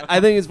 but I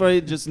think it's funny.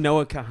 Just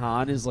Noah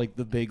Kahan is like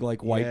the big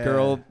like white Yeah.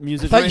 girl I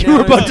music. thought right you now.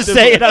 were about to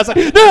say it. I was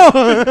like, no.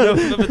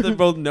 No, but they're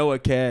both Noah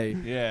K.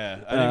 Yeah,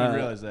 I didn't even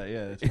realize that.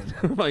 Yeah, that's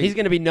funny. Like, He's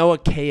going to be Noah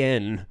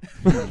KN.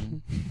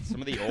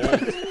 Some of the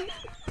old,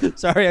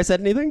 Sorry, I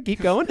said anything?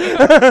 Keep going. some of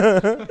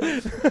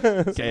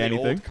Okay, the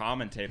old anything?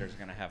 commentators are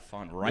gonna have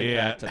fun right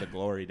Yeah. back to the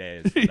glory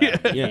days. Yeah.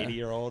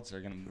 80-year-olds are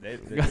gonna.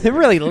 They're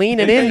really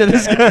leaning into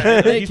this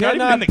guy. He's not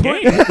even in the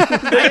game.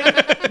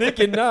 they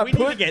cannot We need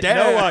to put get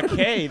down. Noah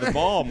K the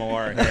ball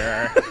more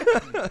here.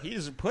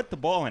 He's put the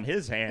ball in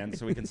his hand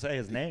so we can say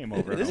his name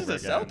over. This and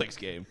is a over again. Celtics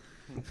game.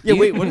 Yeah,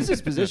 wait. What is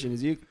his position?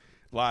 Is he?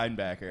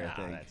 Linebacker, I Ah,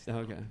 think. that's-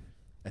 Okay.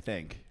 I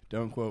think.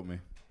 Don't quote me.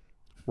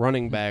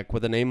 Running back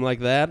with a name like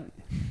that?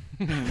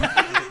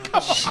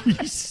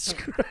 Jesus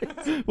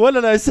Christ. What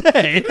did I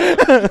say?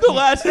 The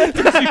last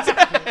sentence you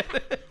said.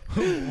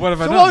 What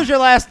have I So done? what was your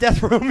last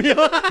death row meal?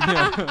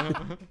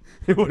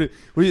 What do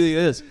you think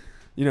of this?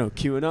 You know,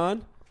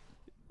 QAnon.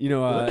 You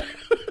know,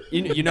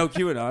 you know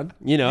QAnon.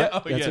 You know. Yeah,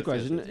 oh, That's yes, a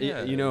question. yes,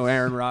 yes. You know,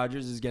 Aaron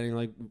Rodgers is getting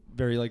like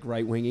very like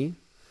right wingy.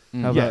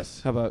 Mm. How about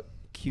Yes. how about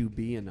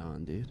QBing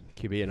on, dude.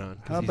 QBing on.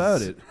 How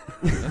about it?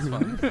 That's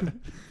fun.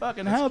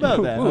 Fucking how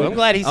about that? Ooh, I'm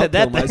glad he said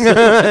I'll that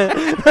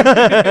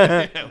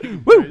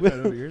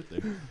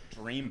thing.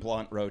 Dream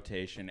blunt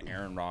rotation: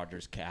 Aaron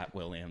Rodgers, Cat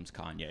Williams,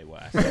 Kanye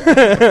West.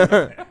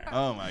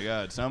 Oh my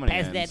God, so many.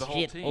 Pass ends. that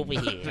shit over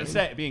here.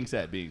 Just being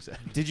said.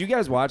 Did you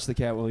guys watch the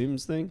Cat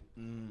Williams thing?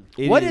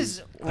 What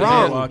is didn't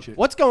wrong? watch it.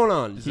 What's going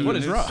on? Is it What a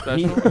is new wrong?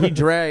 special?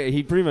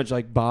 He pretty much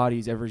like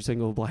bodies every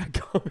single black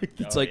comic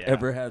that's Oh, like yeah.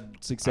 ever had I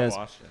success.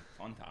 watched it.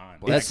 Fun time.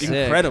 That's It's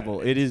sick.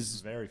 incredible. It It's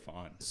is very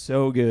fun.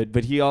 so good.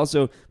 But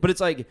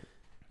it's like,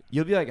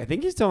 you'll be like, I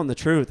think he's telling the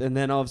truth. And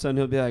then all of a sudden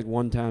he'll be like,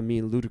 one time me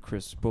and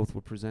Ludacris both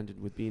were presented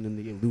with being in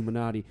the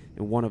Illuminati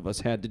and one of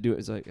us had to do it.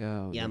 It's like,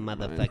 oh. Yeah, never mind.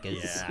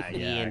 motherfuckers. Yeah, Me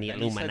yeah. and the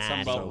And he said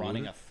something Illuminati. about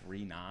running a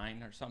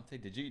 3.9 or something.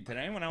 Did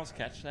anyone else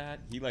catch that?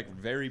 He like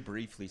very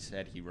briefly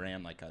said he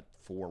ran like a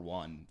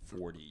 4.1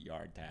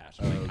 40-yard dash.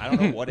 Like, I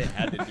don't know what it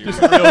had to do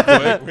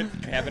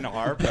with Kevin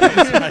Hart, but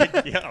it's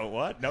like, yeah,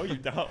 what? No, you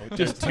don't.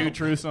 Just two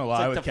truths and a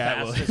lie It's like with the Cat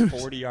fastest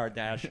Williams. 40-yard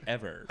dash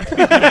ever.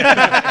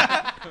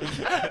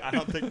 I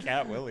don't think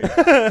Cat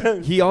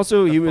Williams. He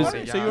also he was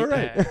So you were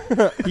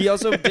right. he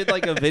also did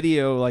like a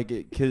video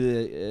like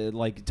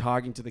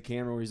talking to the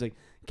camera where he's like,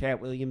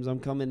 Cat Williams, I'm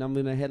coming. I'm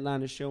gonna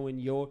headline a show in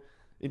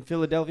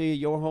Philadelphia,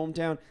 your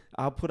hometown.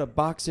 I'll put a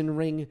boxing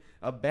ring,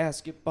 a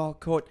basketball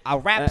court, A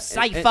rap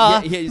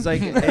cipher. Yeah, he's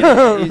like,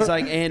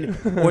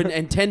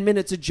 and 10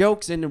 minutes of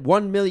jokes and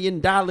 $1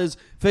 million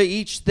for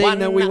each thing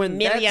that we win. $1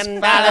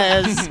 million.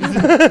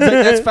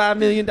 That's $5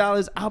 million.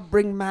 I'll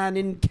bring mine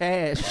in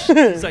cash.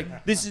 It's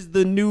like, this is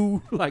the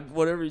new, like,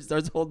 whatever. He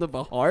starts holding up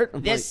a heart.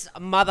 I'm This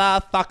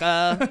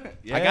motherfucker.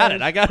 I got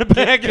it. I got it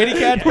back. Kitty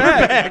Cat's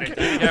back.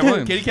 Cat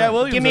Williams. Kitty Cat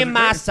Williams. Give me does it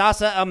my great.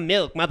 saucer of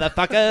milk,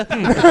 motherfucker.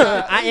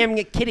 I am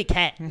a kitty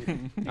cat. All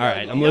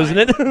right, I'm losing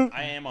it.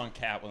 I am on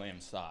Cat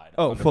Williams' side.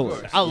 Oh, full.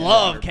 I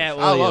love Cat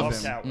I love Williams.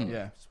 him. Cat Williams,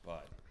 Yeah.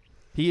 but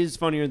He is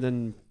funnier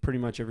than pretty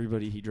much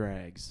everybody he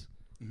drags.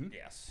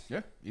 yes.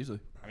 Yeah, easily.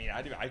 I mean,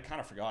 I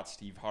kind of forgot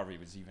Steve Harvey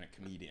was even a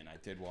comedian. I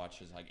did watch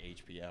his like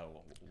HBO a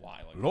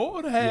while ago.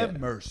 Lord have Yeah.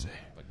 mercy.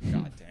 But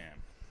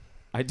goddamn.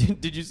 I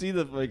did. Did you see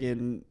the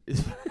fucking?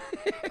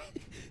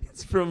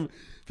 It's from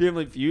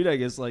Family Feud, I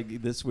guess,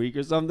 like this week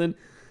or something.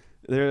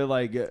 They're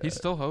like, He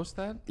still hosts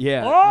that?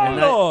 yeah. Oh, and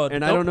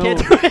Lord. I don't know.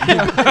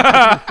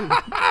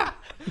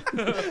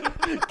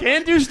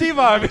 Can't do Steve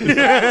Harvey.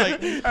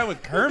 I'm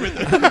with Kermit.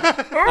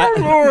 Oh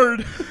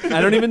Lord.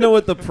 I don't even know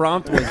what the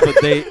prompt was, but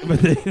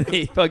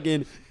they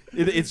fucking.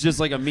 It's just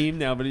like a meme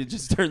now, but he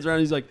just turns around.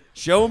 And he's like,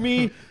 "Show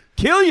me,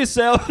 kill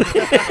yourself."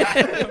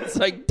 It's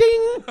like,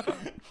 ding.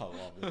 I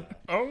love that.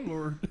 Oh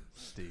Lord.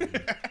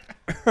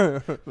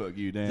 Fuck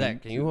you, Dan.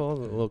 Zach, can you hold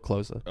it a little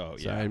closer? Oh,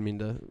 yeah. Sorry, I didn't mean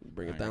to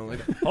bring it down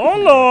like that. Oh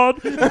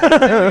Lord.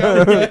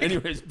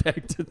 Anyways,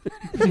 back to.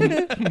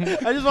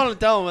 I just wanted to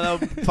tell him without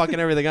fucking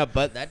everything up,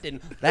 but that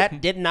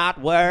did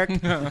not work.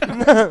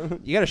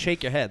 You gotta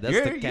shake your head. That's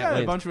You the got Cat a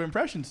Williams. bunch of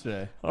impressions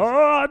today. Oh,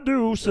 I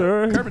do,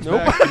 sir. Kermit's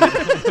Nope.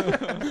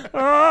 back.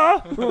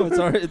 Oh,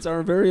 it's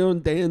our very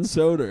own Dan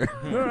Soder.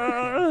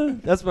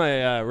 That's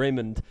my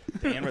Raymond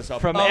Dan was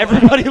up from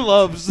Everybody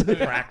Loves.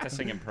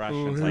 practicing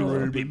impressions like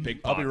for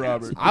big I'll be podcasts.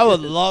 Robert. I would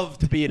love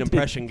to be an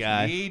impression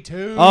guy. Me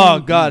too. Oh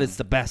God, it's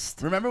the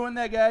best. Remember when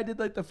that guy did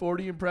like the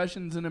 40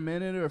 impressions in a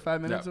minute or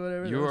 5 minutes or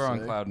whatever? You That were was on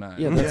sick. cloud nine.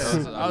 Yeah, that's,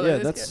 Oh, yeah,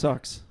 this that guy-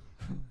 sucks.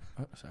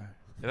 Oh, sorry.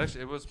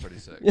 It was pretty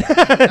sick.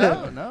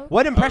 No.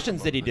 What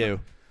impressions did he do?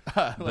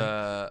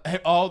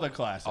 All the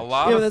classics. A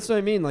lot Yeah, but of that's what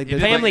I mean. Like, he the-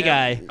 did, Family like,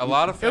 Guy. A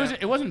lot of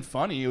It wasn't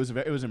funny. It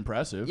was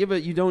impressive. yeah,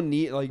 but you don't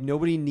need like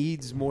nobody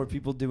needs more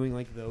people doing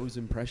like those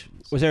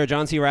impressions. Was there a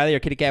John C. Reilly or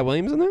Kitty Cat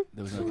Williams in there?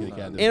 There was no Kitty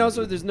Cat. And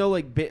also, there's no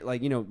like bit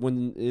like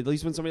when at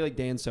least when somebody like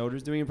Dan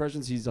Soder's doing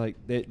impressions, he's like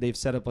they've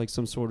set up like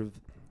some sort of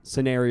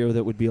scenario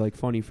that would be like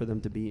funny for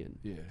them to be in.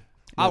 yeah.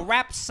 A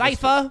rap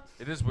cipher.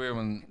 It is weird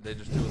when they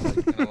just do it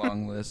like in a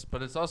long list,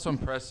 but it's also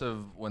impressive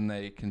when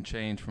they can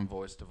change from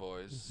voice to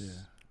voice. Yeah.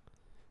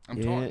 I'm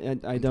yeah, torn.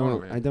 and I I'm torn over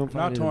don't here. I don't I'm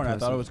not find it torn. I thought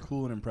it impressive. was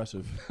cool and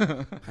impressive.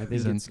 I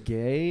think it's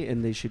gay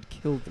and they should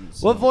kill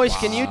themselves. What voice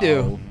can you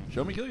do?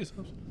 Show me kill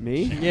yourselves.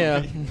 Me?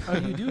 Yeah. Oh,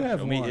 you do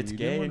have I mean, one. it's You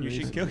gay did and you one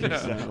should kill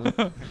recently.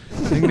 yourself.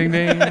 Ding ding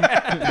ding.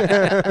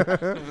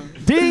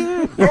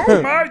 Ding!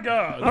 Oh my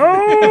God.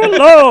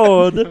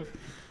 Oh Lord!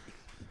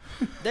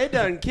 They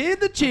done killed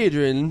the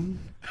children.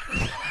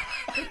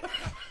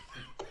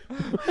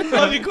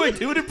 Oh, you quit.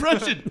 Do an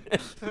impression.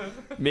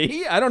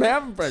 Me? I don't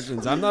have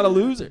impressions. I'm not a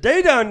loser.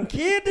 They done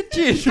killed the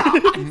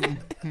children.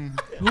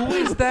 Who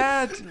is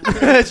that?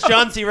 It's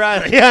John C.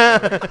 Reilly.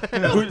 Yeah.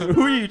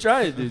 who are you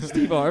trying to do?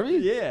 Steve Harvey?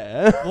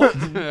 Yeah.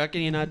 How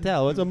can you not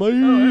tell? It's a mic.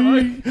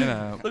 You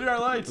know, Look at our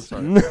lights.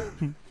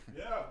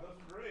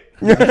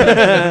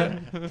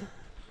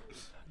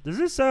 Does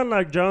this sound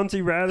like John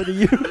C. Reilly to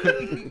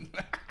you?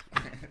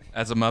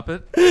 as a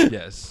Muppet?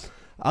 Yes.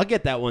 I'll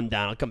get that one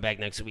down. I'll come back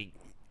next week.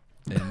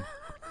 And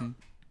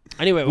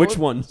Anyway, Which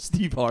one?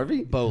 Steve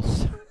Harvey?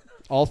 Both.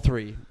 All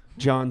three.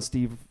 John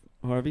Steve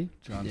Harvey?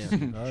 John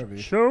Yeah.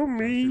 Harvey. Show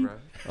me. Right.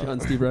 John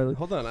Steve Riley.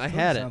 Hold on. I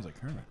had it. Sounds like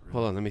Kermit.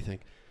 Hold on. Let me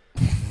think.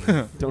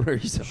 Don't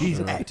hurt yourself. He's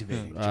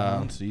activating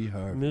John C.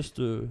 Harvey.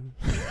 Mr.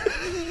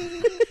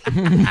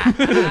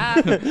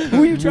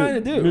 Who are you trying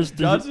to do?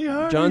 John C.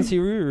 Harvey. John C.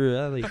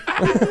 Harvey.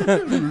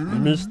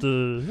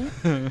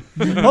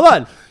 Mr. Hold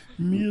on.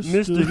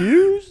 Mr.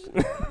 Hughes?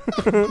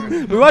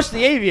 We watched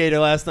The Aviator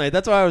last night.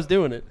 That's why I was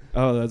doing it.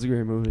 Oh, that's a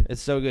great movie.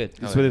 It's so good.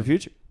 It's for the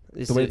future.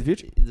 It's The way of the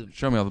future.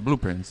 Show me all the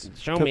blueprints.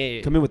 Show Come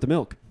me. in with the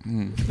milk.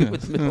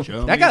 With milk.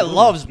 Show That me guy the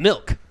loves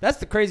milk. That's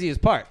the craziest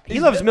part. He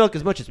loves milk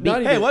as much as me.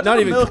 Hey, what's not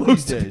up even with milk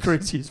close these to the days?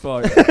 craziest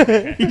part.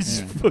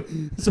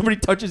 Somebody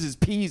touches his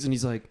peas and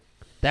he's like,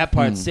 That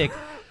part's sick.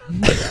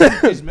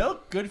 Is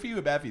milk good for you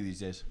or bad for you these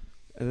days?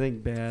 I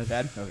think bad.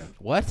 Bad? Okay.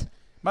 What?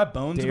 My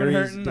bones have been Dairy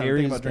hurting. I'm thinking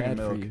is about drinking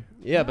bad for milk. you.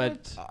 Yeah,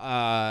 but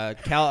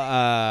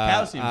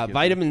Calcium's good.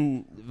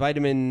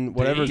 vitamin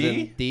whatever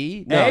D?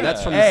 D. No, A?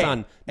 that's from A. the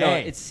sun. No, A.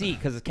 it's C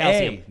because it's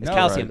calcium. Hey, It's no,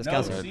 calcium. right. It's No,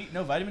 calcium. see,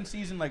 no, vitamin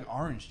C is in like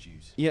orange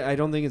juice. Yeah, I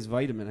don't think it's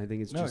vitamin. I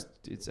think it's No, just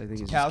it's. I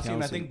think it's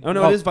calcium. Just I calcium. think- Oh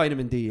no, well, it is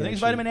vitamin D. I think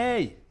it's actually. vitamin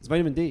A. It's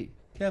vitamin D.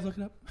 Kev, look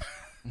it up.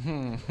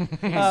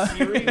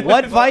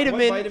 What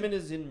vitamin? What vitamin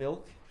is in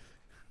milk?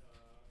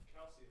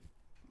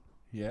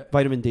 Yeah.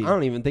 Vitamin D. I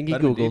don't even think he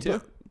Vitamin D googled.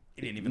 too?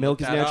 He didn't even Milk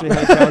look is that naturally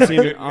up. high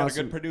calcium. You got a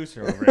Awesome. good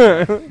producer over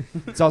here.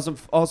 It's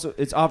also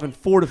it's often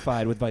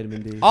fortified with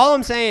vitamin D. All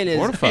I'm saying is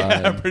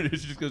Yeah,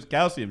 producer just goes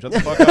calcium. Shut the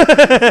fuck up.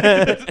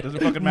 Doesn't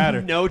fucking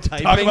matter. no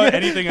typing. Talk about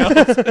anything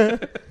else.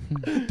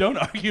 Don't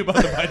argue about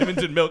the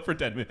vitamins in milk for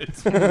 10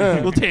 minutes.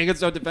 Well, dang,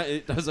 it's so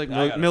defensive. I was like,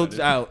 I gotta milk's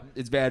find it. out.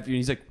 It's bad for you. And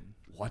he's like,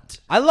 what?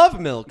 I love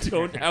milk.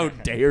 Don't. How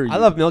dare you? I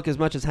love milk as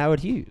much as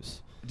Howard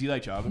Hughes. Do you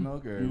like chocolate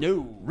milk or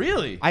No.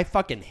 Really? I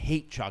fucking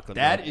hate chocolate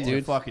That milk, is a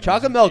dude. fucking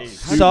Chocolate milk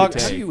stupid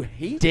sucks How do take. you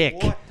hate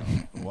dick.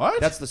 What?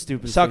 That's the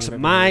stupidest. Sucks thing I've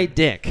ever my heard.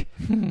 dick,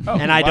 Oh,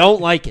 and I what?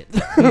 don't like it.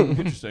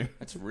 Interesting.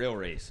 That's real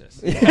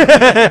racist.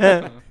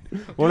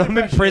 When I'm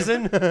in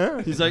prison,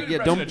 He's like, yeah,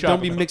 Impression of don't be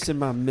chocolate milk. mixing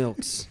my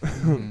milks.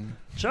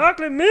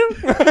 chocolate milk.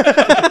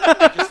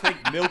 I just think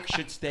milk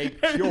should stay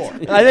pure.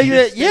 I think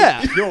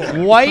that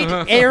Pure. white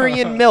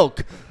Aryan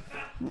milk.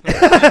 We got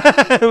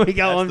That's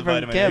one the from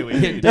vitamin A Kev. we Yeah,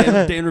 need.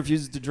 Dan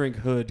refuses to drink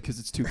Hood because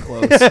it's too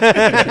close.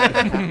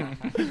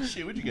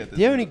 Shit, what'd you get this?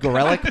 Do you have any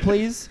Gorelick,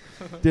 please?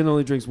 Dan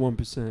only drinks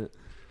 1%.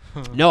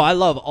 No, I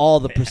love all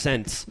the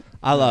percents.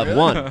 I love Really?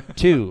 1,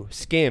 2,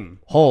 skim,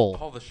 whole.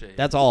 All the shade.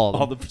 That's all.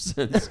 All the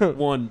percents.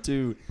 1,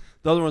 2.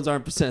 The other ones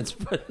aren't percents,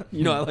 but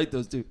I like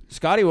those too.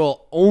 Scotty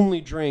will only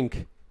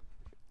drink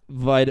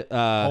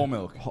Whole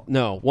milk.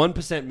 No,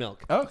 1%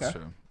 milk. Oh, okay. That's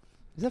true.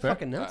 Is that Fair.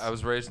 fucking nuts? I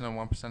was raised in a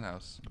 1%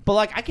 house. But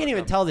like, I can't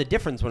even tell the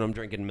difference when I'm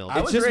drinking milk. I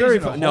It's was just raised very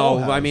in a fun. whole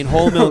No, house. I mean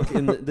whole milk.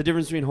 And the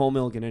difference between whole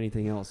milk and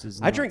anything else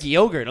is. I drink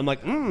yogurt. I'm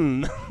like,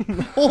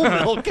 whole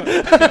milk.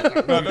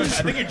 I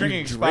think you're drinking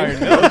expired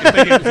milk. You're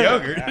thinking it's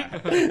yogurt.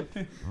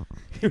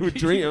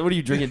 What are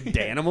you drinking?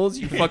 Danimals?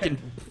 You fucking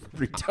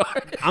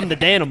retard. I'm the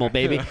Danimal,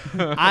 baby.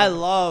 I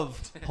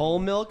love whole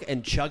milk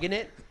and chugging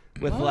it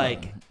with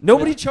like.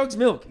 Nobody chugs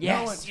milk.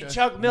 Yes, you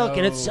chug milk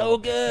and it's so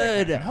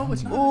good. No,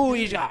 it's not. Ooh,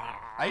 you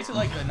I used to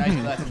like the nice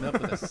glass of milk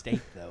with a steak,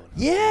 though.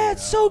 yeah,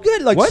 it's so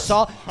good. Like What?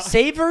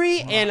 savory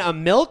and a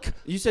milk.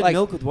 You said Like-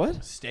 milk with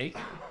what? Steak?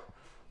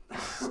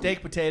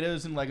 Steak,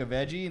 potatoes, and like a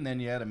veggie, and then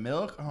you add a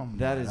milk? Oh,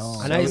 That is.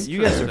 God. A nice-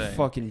 you guys are Disgusting.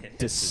 fucking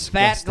disgusting.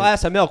 Fat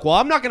glass of milk. Well,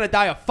 I'm not gonna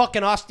die of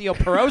fucking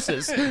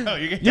osteoporosis. Oh,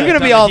 You're gonna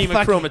be all fucking.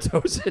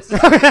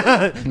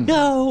 hemochromatosis.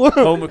 No.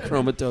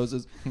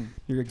 Homochromatosis.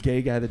 You're a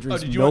gay guy that Oh,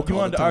 drinks did you milk want,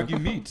 all the to time. argue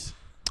meats?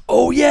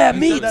 Oh yeah, You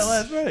meats. said that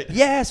last night.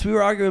 Yes, we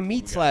were arguing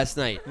meats last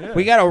night.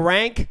 We gotta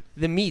rank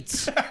the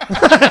meats.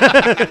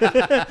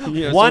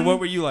 Yeah, One- So what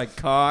were you like,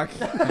 cock?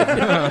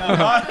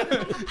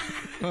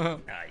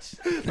 Nice.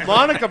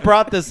 Monica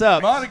brought this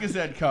up. Monica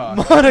said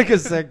cock. Monica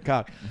said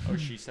cock. Oh,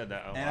 she said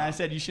that. Oh, And wow. I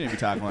said you shouldn't be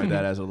talking like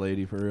that as a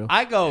lady, for real.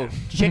 I go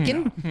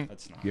chicken,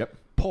 That's not. Yep.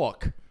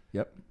 pork,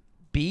 Yep.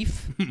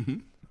 beef,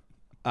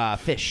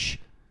 fish,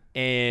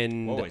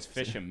 and Whoa, is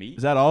fish and meat?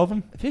 Is that all of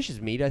them? fish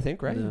is meat, I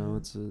think, right? No,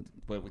 it's a.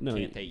 But No,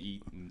 can't they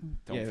eat?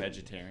 Don't yeah.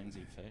 vegetarians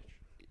eat fish?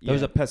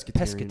 Those Yeah, are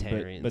pescatarian.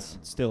 pescatarians. But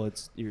still,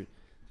 it's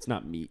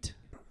not meat.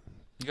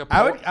 You got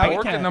I would- pork, I would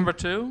pork kinda- at number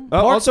 2?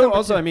 Pork's number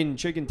Also, two. I mean,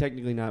 chicken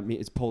technically not meat.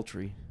 It's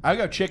poultry. I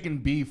go chicken,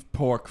 beef,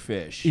 pork,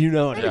 fish. You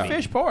know what Maybe I mean.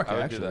 fish, pork, I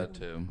would actually. do that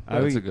too. I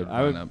That's would- a good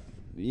I would- lineup.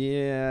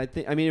 Yeah,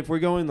 I mean, if we're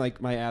going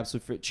like my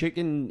absolute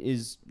chicken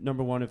is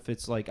number one if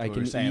it's like I What we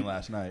can were saying eat,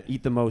 last night.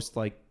 eat the most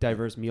like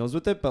diverse meals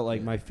with it. But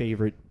like my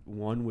favorite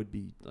one would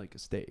be like a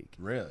steak.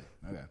 Really?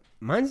 Okay.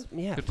 Mine's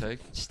yeah. Good take.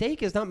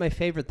 Steak is not my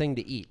favorite thing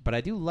to eat, but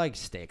I do like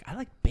steak. I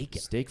like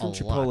bacon. Steak a from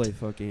lot. Chipotle,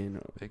 fucking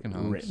Bacon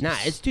hunks. rich. Nah,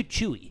 it's too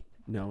chewy.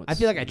 No, I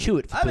feel like I chew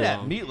it for I too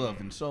haven't had long.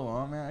 meatloaf in so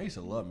long, man. I used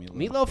to love meatloaf.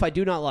 Meatloaf, I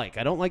do not like.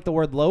 I don't like the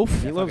word loaf.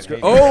 Meatloaf's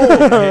great. Oh,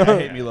 I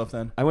hate meatloaf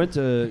then. I went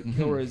to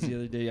Kilroy's the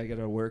other day. I got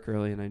out of work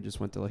early, and I just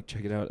went to like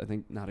check it out. I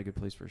think not a good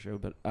place for a show,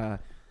 but I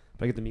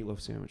get the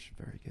meatloaf sandwich.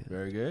 Very good.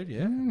 Very good.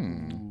 Yeah.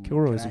 Mm.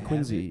 Kilroy's Can I in have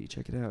Quincy.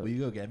 Check it out. Will you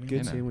go get me Good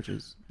one?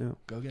 sandwiches. No.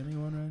 Go get me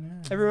one right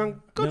now.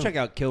 Everyone, go No. check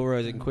out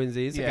Kilroy's in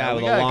Quincy. He's a Yeah, guy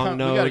we with a got long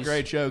nose. We got a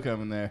great show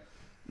coming there.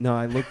 No,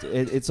 I looked.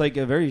 It's like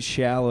a very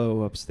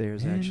shallow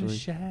upstairs. Actually,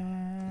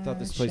 I thought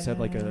this place had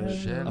like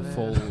a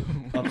full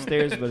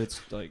upstairs, but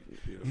it's like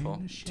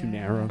Beautiful. too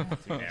narrow.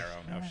 Too narrow,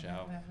 no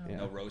show. Yeah.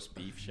 No roast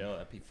beef show.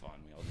 That'd be fun.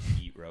 We all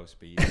just eat roast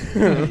beef.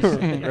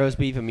 Roast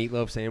beef and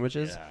meatloaf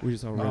sandwiches. Yeah. We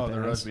just all Oh, rip the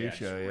ass. roast beef just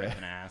show, yeah.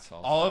 ripping ass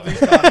All of the these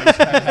comics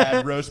have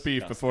had roast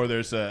beef before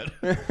their set.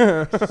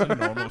 It's a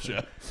normal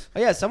show. Oh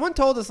yeah, someone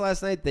told us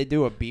last night they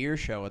do a beer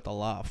show at the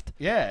Loft.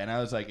 Yeah, and I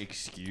was like,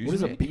 excuse What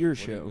is a me? beer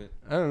show?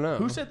 I don't know.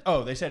 Who said?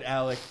 Oh, they said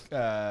Alec.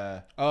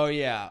 Oh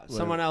yeah,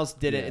 someone else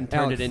did it Yeah. and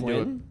turned Alec it into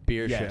Flynn? a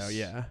beer Yes. show.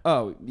 Yeah,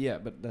 Oh, yeah,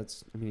 but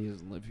that's, I mean, he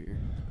doesn't live here.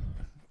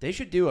 they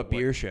should do a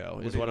beer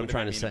show. Is what I'm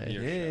trying to do I mean, a say.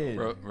 beer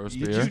show? Roast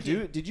You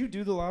beer. Did you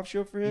do the Loft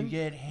show for You him?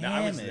 get No,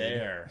 I was hammered.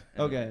 there.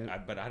 Okay.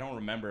 But I don't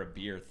remember a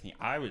beer theme.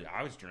 I was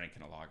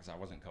drinking a lot because I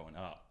wasn't going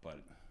up, but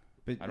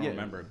But I don't yeah,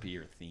 remember a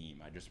beer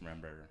theme. I just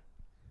remember.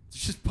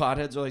 It's just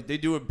potheads are like, they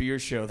do a beer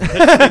show. It's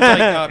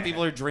like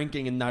people are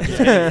drinking and not just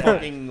getting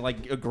fucking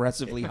like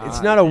aggressively high.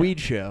 It's not a weed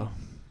show.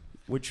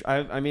 Which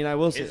I mean, I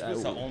will say, This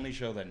was the only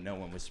show that no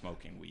one was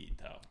smoking weed,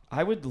 though.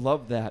 I would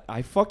love that.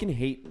 I fucking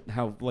hate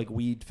how like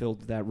weed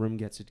filled that room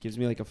gets. It gives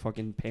me like a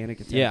fucking panic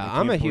attack. Yeah, I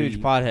I'm a can't huge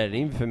breathe. pothead. And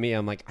even for me,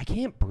 I'm like, I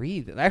can't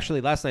breathe. Actually,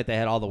 last night they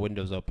had all the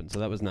windows open, so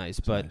that was nice.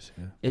 But Nice,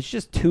 yeah. it's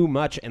just too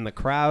much, and the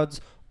crowds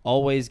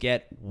always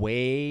get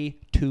way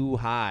too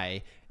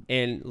high.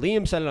 And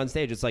Liam said it on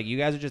stage. It's like you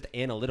guys are just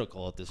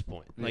analytical at this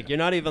point. Like you're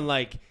not even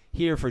like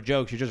here for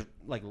jokes. You're just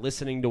like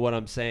listening to what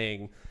I'm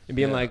saying and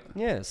being like,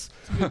 yes.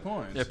 That's a good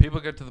point. Yeah, people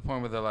get to the point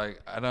where they're like,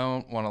 I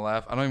don't want to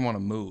laugh. I don't even want to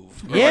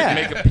move. Or, Yeah.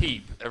 like, make a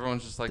peep.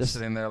 Everyone's just like This-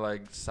 sitting there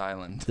like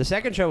silent. The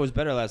second show was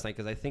better last night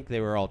because I think they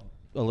were all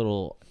a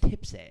little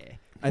tipsy.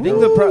 I think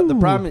the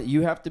problem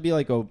you have to be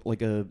like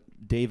a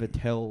Dave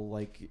Attell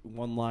like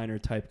one-liner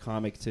type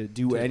comic to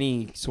do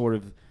any sort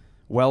of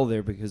well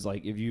there, because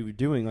like if you're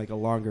doing like a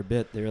longer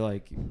bit, they're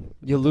like, You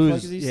 "What the fuck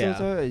lose. is he Yeah.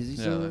 still talking? Is he Yeah,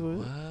 still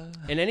like,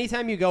 what?" And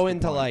anytime you go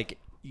into like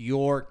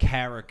your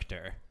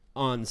character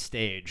on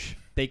stage,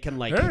 they can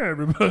like, Hey,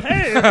 everybody.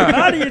 hey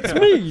everybody, it's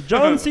me,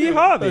 John C.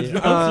 Harvey.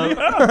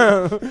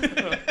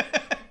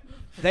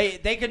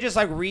 They could just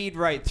like read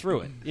right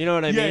through it. You know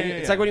what I Yeah, mean? yeah,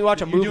 It's yeah. like when you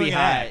watch a You're movie doing an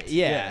high. act.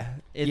 Yeah.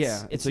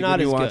 Yeah. It's like not when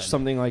as you watch good.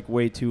 something like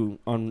way too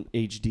on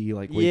HD,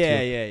 like way Yeah,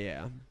 too.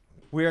 yeah.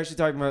 We were actually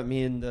talking about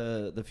me and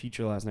the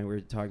future last night. We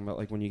were talking about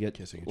like when you get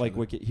Kissing each like other.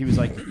 wicked. He was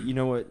like, you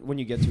know what? When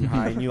you get too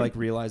high and you like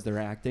realize they're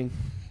acting.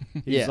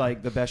 He's Yeah.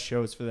 like, the best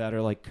shows for that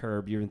are like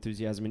Curb Your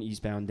Enthusiasm and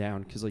Eastbound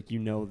Down, because like you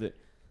know that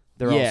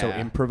they're Yeah. also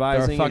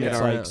improvising, They're and it's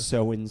fucking like around.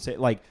 so insane.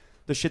 Like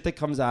the shit that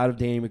comes out of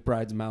Danny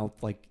McBride's mouth,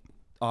 like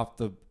off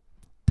the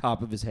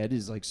top of his head,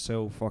 is like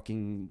so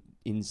fucking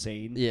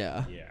insane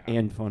Yeah. Yeah.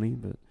 and funny.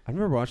 But I've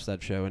never watched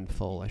that show in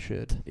full. I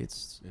should.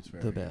 it's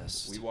very the good.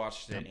 best. We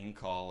watched it in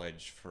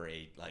college for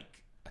a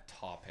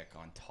topic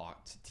on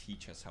to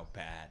teach us how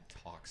bad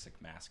toxic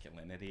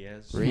masculinity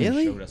is.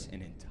 Really? They showed us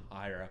an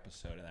entire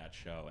episode of that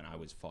show, and I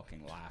was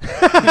fucking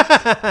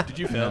laughing. Did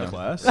you fail the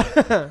class?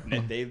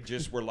 And they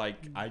just were like,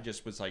 I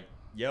just was like,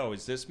 yo,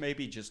 is this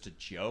maybe just a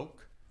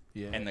joke?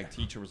 Yeah. And the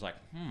teacher was like,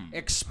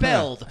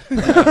 Expelled.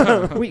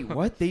 Wait,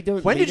 what? They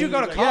don't. When they did you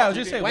don't- go to college? Yeah, I was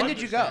just saying. When what-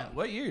 did you go?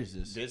 What year is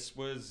this? this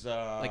was,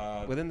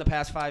 Like within the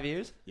past 5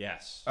 years?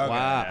 yes. Okay.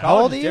 Wow. Yeah. How old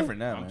College are is you? different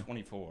now, I'm man.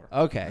 24.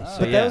 Okay. Ah. So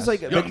But yeah. that was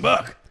like, Young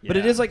buck. but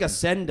it Yeah. is like a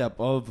send up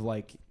of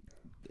like.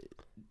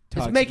 It's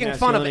toxic making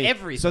fun of masculinity.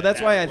 everything. So that's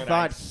why I what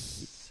thought.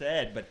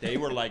 said, but they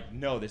were like,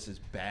 no, this is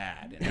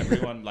bad. And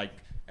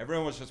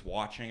everyone was just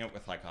watching it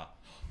with like a,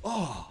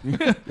 oh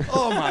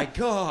my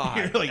God.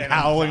 You're like And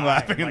I'm howling, dying.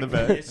 laughing in the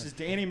Like, bed. This is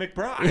Danny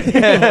McBride.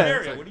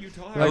 Hilarious. What are you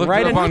talking I Like, looked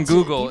right it up in- on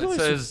People Google. are It so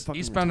says fucking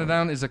Eastbound and retarded.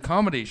 Down is a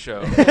comedy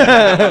show.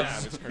 Yeah,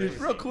 it was crazy.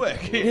 Real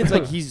quick. It's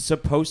like he's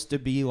supposed to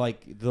be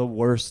like the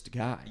worst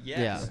guy. Yes,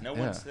 Yeah. no Yeah.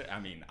 one's. I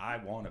mean, I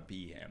want to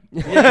be him.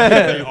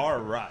 They are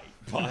right,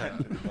 but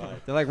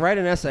They're like, write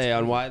an essay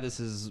on why this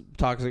is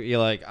toxic. You're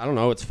like, I don't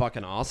know. It's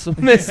fucking awesome.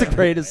 It's the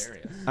greatest.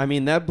 hilarious. I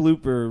mean, that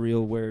blooper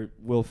reel where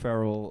Will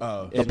Ferrell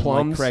Oh. and The like,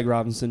 plums? Craig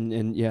Robinson,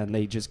 and and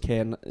they just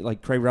can't,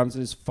 like, Craig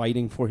Robinson is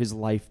fighting for his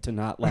life to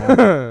not laugh,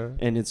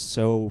 and it's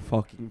so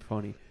fucking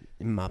funny.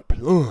 My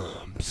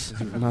plums.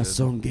 My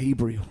son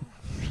Gabriel.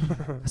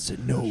 I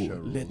said, no,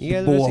 let You the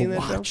guys ever boy seen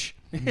that show? watch.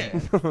 Yeah.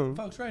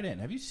 Folks, right in.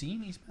 Have you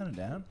seen Eastbound and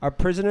Down? Our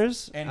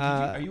prisoners. And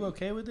are you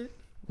okay with it?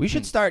 We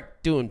should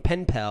start doing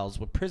pen pals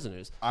with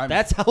prisoners. I'm-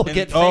 That's how we'll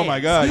get fans. Oh my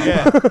God!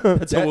 Yeah.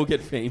 That's how we'll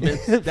get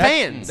famous.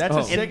 Fans. that's a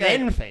and sick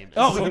then idea. famous.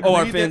 Oh,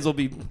 our fans will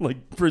be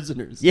like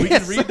prisoners. Yeah. We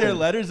can Yes. read their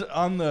letters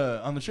on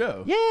the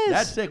show. Yes.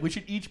 That's sick. We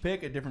should each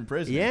pick a different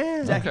prisoner.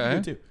 Yeah. Zach, you Okay.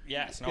 can do too.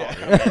 Yes, no.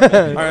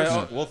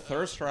 Yeah. We'll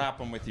thirst trap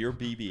them with your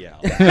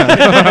BBL.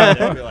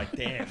 They'll be like,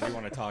 damn, we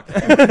want to talk to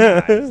these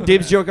guys.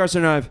 Dibs, Joe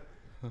Arsenayev.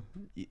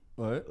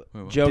 What?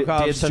 Joe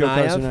Dibs, Joe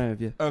Tsarnaev.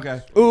 Arsenayev, yeah.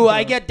 Okay. Ooh,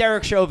 I get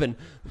Derek Chauvin.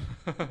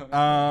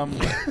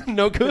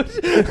 No good.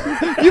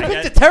 You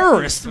picked a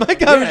terrorist. My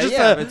guy was just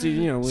a. but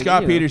you know,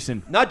 Scott you know.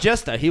 Peterson. Not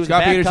just a. He was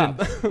Scott a bad Peterson.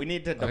 cop. We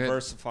need to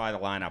diversify the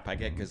lineup. I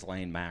get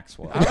Ghislaine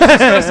Maxwell. Oh,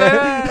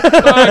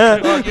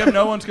 you have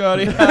no one,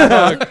 Scotty.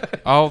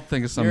 I'll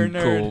think of You're a something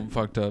nerd. cool,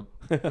 fucked up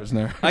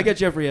prisoner. I got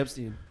Jeffrey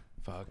Epstein.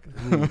 Fuck.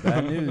 Ooh,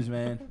 bad news,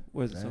 man.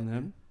 Was it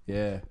something?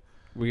 Yeah.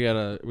 We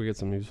got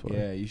some news for you.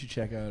 Yeah, you should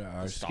check out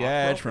our Stock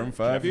sketch broker. from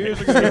 5 Jeff years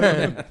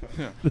Bezos.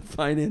 ago. The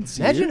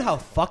financier. Imagine how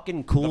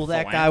fucking cool The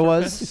that guy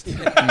was.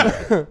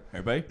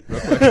 Everybody, real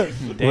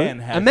quick. Dan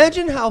has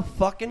Imagine how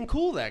fucking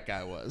cool that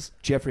guy was.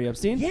 Jeffrey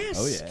Epstein. Yes.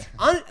 Oh, yeah.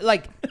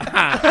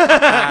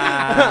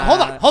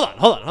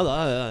 Hold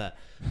on.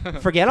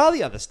 Forget all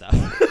the other stuff.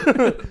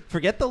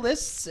 Forget the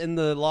lists and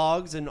the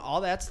logs and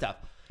all that stuff.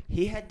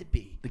 He had to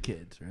be the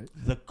kids, right?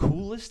 the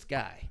coolest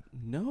guy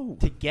No.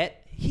 to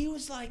get. He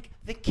was like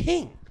the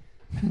king.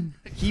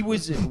 He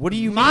was. What do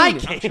you My mean?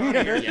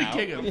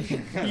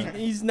 king.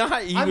 He's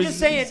not. He I'm was, just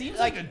saying, seems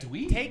like, like a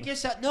dweeb. take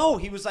yourself. No,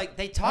 he was like,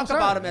 they talk sorry.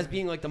 about him as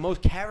being like the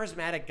most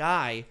charismatic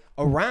guy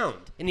around,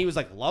 and he was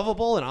like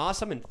lovable and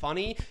awesome and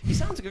funny. He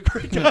sounds like a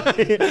great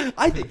guy.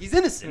 I think he's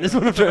innocent. Is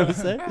what I'm trying to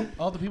say.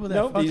 All the people that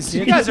No, fucking these-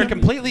 You guys are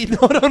completely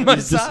not on my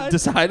He's side.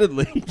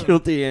 decidedly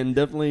guilty and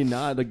definitely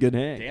not a good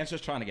hang. Dan's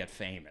just trying to get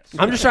famous.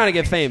 I'm just trying to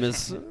get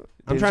famous.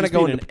 I'm trying to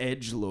go an into.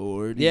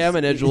 edgelord. Yeah, I'm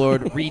an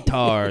edgelord.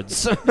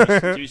 Retards.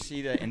 Did you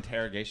see the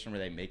interrogation where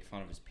they make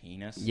fun of his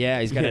penis? Yeah,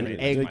 he's got an That's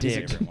egg my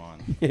dick. favorite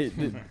one.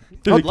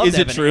 I'd love Is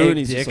to it have an true? egg And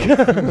he's dick.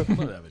 just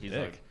like, He's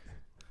like,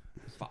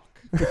 fuck.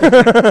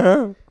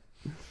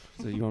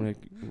 so you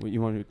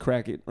want to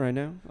crack it right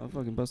now? I'll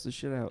fucking bust this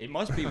shit out. It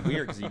must be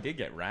weird because he did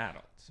get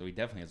rattled, so he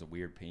definitely has a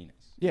weird penis.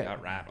 Yeah. He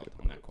got rattled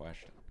on that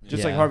question.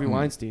 Just Yeah. like Harvey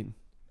Weinstein.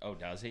 Oh,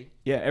 does he?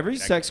 Yeah, every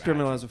That sex could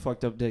criminal match. has a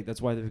fucked up dick.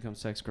 That's why they become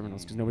sex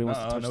criminals, because nobody wants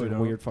to touch no, we their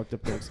don't. weird fucked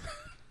up dicks.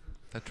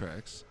 That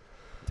tracks.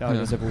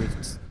 Italians have a weird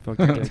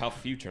fucked up dick.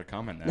 Tough future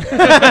coming then.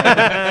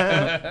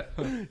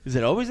 Is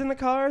it always in the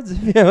cards?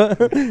 Yeah,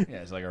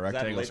 it's like a Is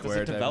that rectangle does square.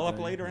 it type develop of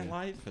thing. later in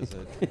life? Is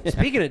it?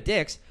 Speaking of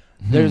dicks,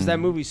 there's that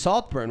movie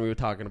Saltburn we were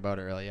talking about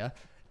earlier,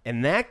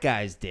 and that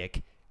guy's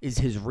dick is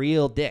his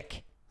real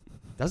dick.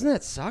 Doesn't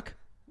that suck?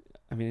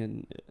 I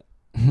mean,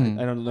 I don't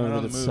know I don't know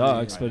that the it movie.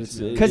 sucks, but Right. it's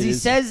Because it he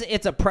is- says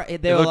it's a.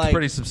 It They're looked like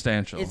pretty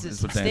substantial. it's a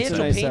is what Dan said.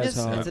 substantial Nice size penis.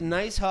 hog. It's a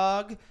nice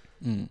hog.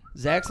 Mm.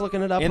 Zach's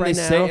looking it up and right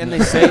they now. say and they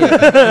say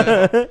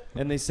it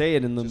and they say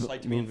it in the Just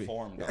like to be movie.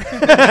 informed.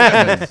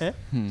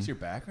 Is your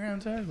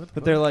background tag? What the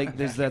But they're like,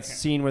 there's that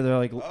scene where they're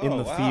like in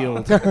the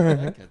field.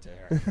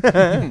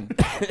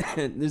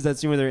 There's that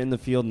scene where they're in the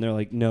field and they're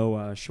like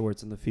no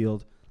shorts in the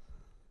field,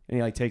 and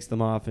he like takes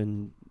them off,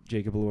 and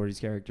Jacob Elordi's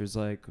character's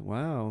like,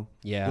 "Wow,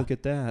 Yeah. look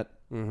at that."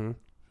 Mm-hmm.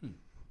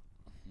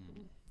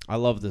 I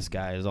love this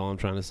guy. Is all I'm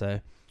trying to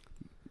say.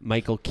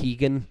 Michael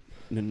Keegan.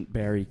 And then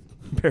Barry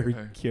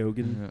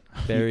Keoghan.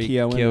 Yeah. Barry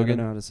Keoghan. I don't Keoghan.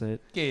 know how to say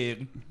it.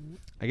 Kid.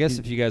 I guess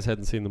if you guys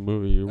hadn't seen the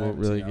movie, you I won't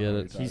haven't really seen it. get I'm it.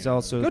 already He's talking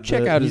also Go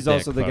check out his He's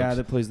also dick, the guy folks.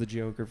 that plays the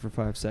Joker for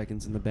 5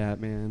 seconds in the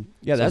Batman.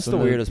 Yeah, He's that's also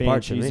the weirdest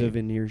part to Banshees me. of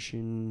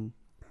Inisherin.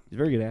 He's a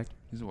very good actor.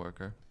 He's a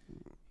worker.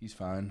 He's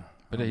fine.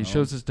 But I he don't know.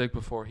 shows his dick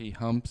before he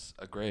humps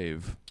a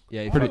grave.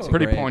 Yeah, he Pretty- fucks the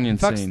pretty grave.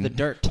 poignant He fucks scene. the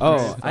dirt.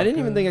 Oh, I didn't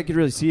even think I could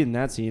really see it in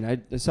that scene.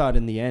 I saw it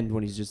in the end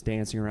when he's just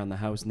dancing around the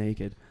house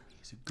naked.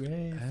 He's a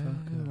grave.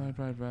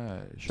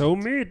 Right. Show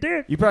me a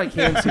dick. You probably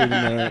can't see it in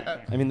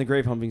the. I mean, the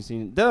grave humping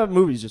scene. The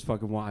movie's just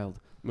fucking wild.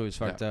 Movie's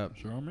fucked up.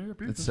 Show me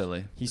your It's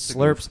silly. He It's a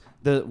slurps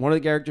one of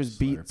the characters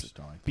Slurps,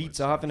 don't like beats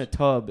voice off in a slurps.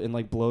 tub and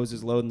like blows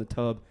his load in the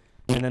tub,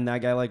 and then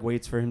that guy like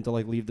waits for him to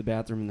like leave the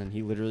bathroom, and then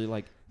he literally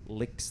like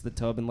licks the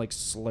tub and like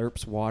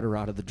slurps water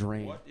out of the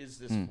drain. What is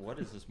this? What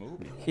is this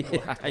movie?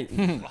 Yeah,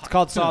 It's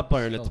called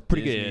Saltburn. It's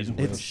pretty good.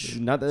 it's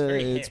not.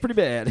 It's pretty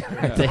bad.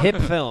 It's a hip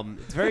film.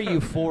 It's very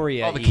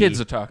euphoria. All the kids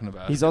are talking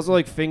about He's it. also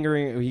like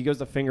fingering. He goes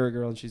to finger a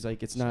girl, and she's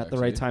like, "It's not the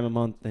right Sexy. time of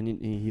month." Then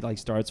he like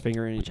starts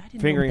fingering, Which I didn't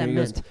know fingering, what and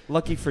that he goes, meant.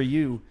 "Lucky for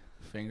you,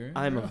 Finger.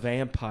 I'm a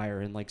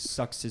vampire," and like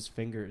sucks his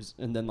fingers,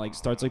 and then like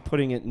starts like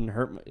putting it in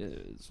her.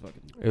 It's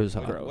fucking. It was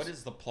What- gross. What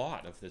is the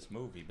plot of this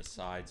movie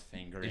besides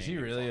fingering? Is he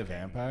and really a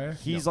fucking- vampire?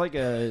 He's like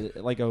a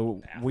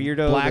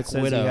weirdo Black that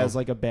says Widow. he has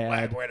like a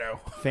bad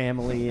Widow.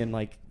 family, and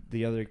like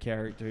the other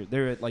character,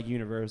 they're at like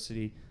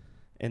university,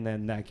 and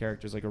then that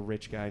character's like a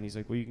rich guy, and he's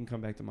like, "Well, you can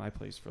come back to my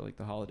place for like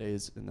the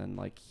holidays," and then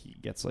like he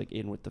gets like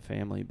in with the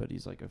family, but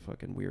he's like a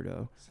fucking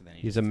weirdo. So then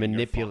he He's just a finger fucks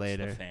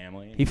manipulator. The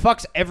family. He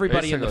fucks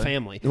everybody in the Basically.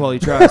 family. Well, he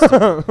tries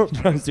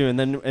to, and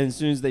then as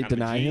soon as they I'm a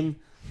deny G. him,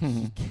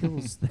 he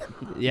kills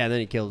them. Yeah,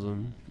 then he kills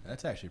them.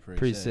 That's actually pretty,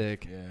 Pretty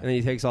sick. Yeah. And then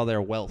he takes all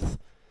their wealth.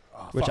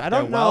 Oh, Which fuck I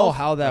don't their know wealth.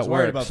 how that I was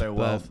worried works, about their but-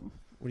 wealth.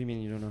 What do you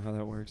mean you don't know how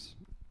that works?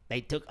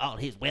 They took all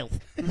his wealth.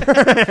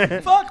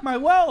 Fuck my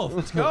wealth.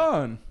 It's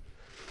gone.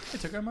 They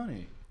took our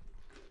money.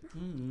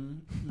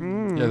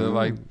 Yeah, they're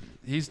like,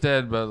 he's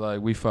dead, but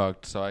like we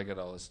fucked, so I get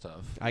all his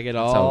stuff. I get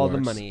That's how it all the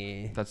works.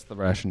 money. That's the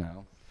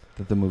rationale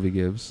that the movie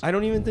gives. I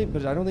don't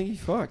think he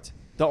fucked.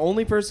 The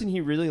only person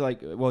he really like,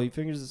 well, he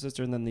fingers the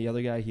sister, and then the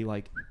other guy he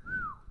like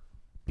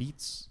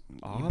beats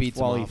off beats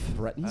him while off. he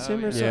threatens Oh,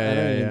 him or yeah. something. Yeah, I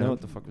don't yeah, even yeah. know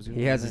what the fuck was going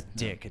on. He has his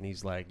dick, and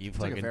he's like, "You like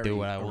a fucking very do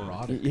what I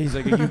want." erotic- He's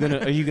like,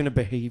 "Are you gonna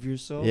behave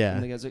yourself?" Yeah.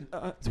 And the guy's like,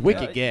 It's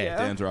wicked gay. yeah.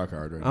 Dan's rock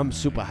hard right now. I'm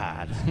super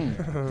hard.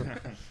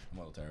 I'm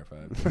a little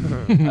terrified.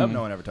 I hope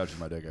no one ever touches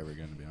my dick ever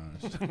again, to be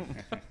honest.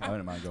 I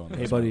wouldn't mind going Hey,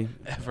 this buddy, way.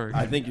 Ever.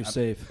 I think you're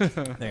safe. I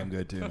think I'm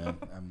good too,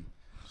 man.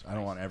 I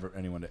don't want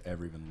anyone to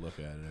ever even look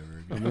at it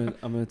ever again.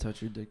 I'm gonna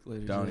touch your dick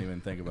later. Don't Jay. even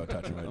think about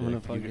touching my dick.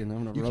 I'm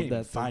gonna You rub can't that.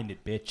 even find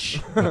it,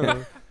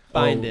 bitch.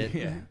 Find it.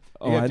 Yeah.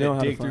 Oh, You have I to know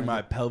how to dig through find my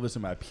it. pelvis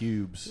and my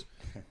pubes,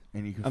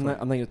 and you can. I'm not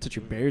gonna touch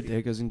your bare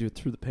dick. I was gonna do it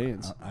through the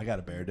pants. I got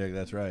a bear dick.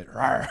 That's right.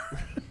 Rawr.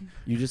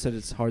 You just said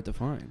it's hard to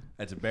find.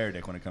 That's a bear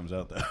dick when it comes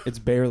out, though. It's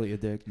barely a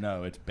dick.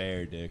 No, it's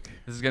bear dick.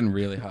 This is getting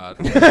really hot.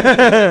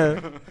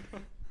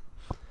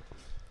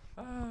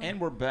 And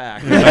we're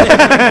back.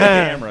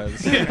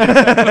 Cameras.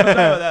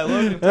 That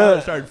Logan and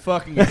Tyler started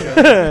fucking each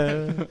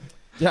other.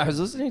 Yeah, I was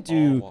listening All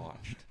to.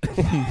 watched.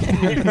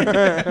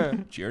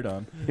 Cheered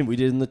on. And we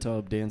did in the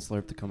tub. Dan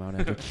slurped to come out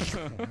after.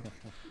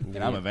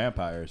 And I'm a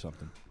vampire or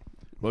something.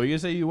 What were you gonna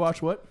say? You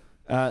watch what?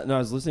 No, I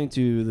was listening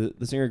to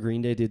the singer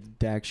Green Day did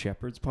Dak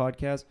Shepard's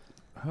podcast.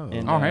 Oh,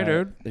 And, Oh, hey,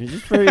 dude. They're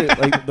just very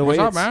like the way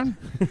What's up,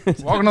 it's-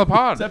 man? Welcome to the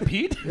pod. is that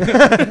Pete?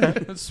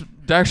 It's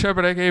Dak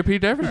Shepard, a.k.a.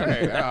 Pete Davidson.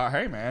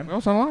 Hey, man.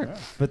 What's that like?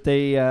 But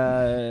they,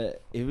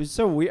 it was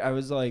so weird. I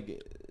was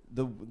like,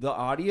 the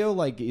audio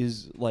like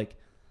is like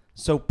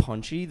so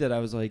punchy that I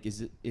was like,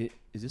 is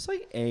this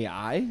like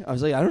AI? I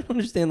was like, I don't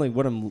understand like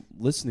what I'm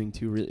listening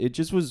to. Really, it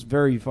just was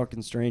very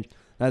fucking strange.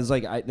 I was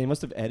like, they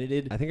must have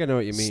edited I think I know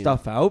what you mean.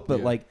 stuff out, but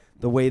Yeah. like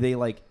the way they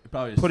like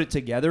Probably put it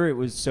together, it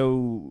was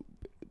so.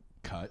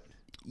 cut.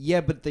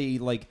 Yeah, but they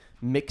like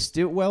mixed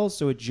it well,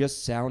 so it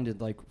just sounded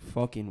like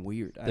fucking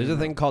weird. There's a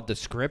thing called the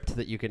script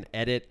that you can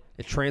edit.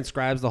 It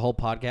transcribes the whole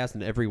podcast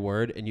and every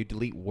word, and you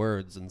delete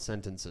words and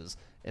sentences,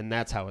 and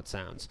that's how it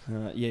sounds.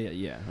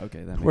 Yeah. Okay,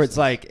 that makes Where it's sense.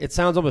 like it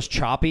sounds almost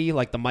choppy,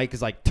 like the mic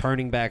is like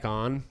turning back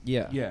on.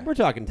 yeah. We're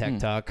talking tech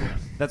talk.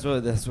 That's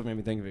what made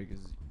me think of it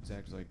because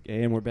Zach was like,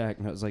 hey, and we're back,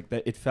 and I was like,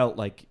 that. It felt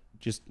like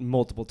just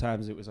multiple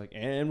times it was like,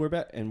 and we're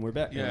back, and we're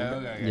back. Yeah, and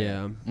we're back. okay.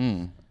 Yeah.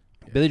 Mm.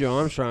 Billy Joe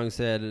Armstrong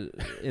said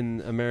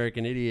in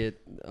American Idiot,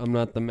 "I'm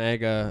not the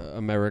MAGA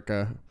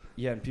America."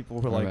 Yeah, and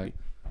people were Right. like,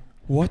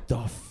 what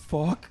the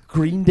fuck?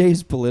 Green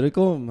Day's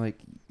political? I'm like,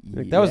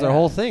 Like, that was their yeah.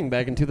 whole thing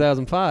back in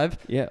 2005.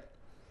 Yeah.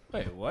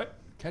 Wait, what?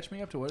 Catch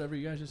me up to whatever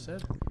you guys just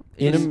said.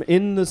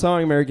 In the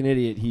song American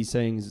Idiot, he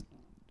sings,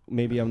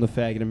 maybe I'm the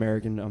faggot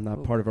American, I'm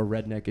not part of a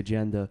redneck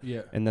agenda.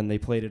 Yeah. And then they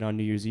played it on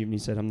New Year's Eve, and he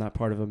said, I'm not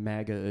part of a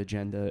MAGA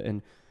agenda.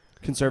 And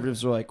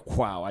conservatives were like,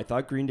 wow, I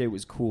thought Green Day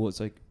was cool. It's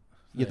like,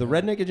 yeah, the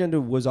redneck agenda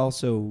was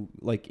also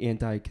like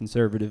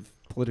anti-conservative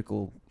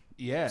political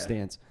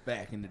stance.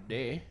 Back in the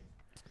day.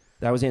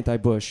 That was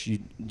anti-Bush.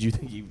 Do you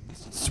think he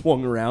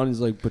swung around?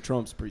 He's like, but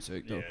Trump's pretty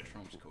sick, though.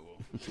 Trump's cool.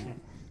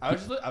 I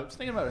was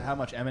thinking about how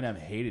much Eminem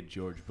hated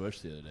George Bush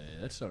the other day.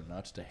 That's so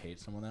nuts to hate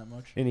someone that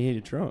much. And he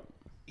hated Trump.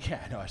 Yeah,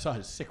 no, I saw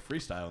his sick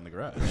freestyle in the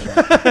garage.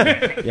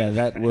 Yeah,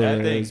 that thing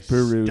was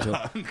brutal.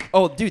 stunk.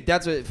 Oh, dude,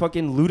 that's a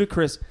fucking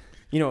ludicrous.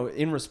 You know,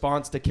 in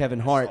response to Kevin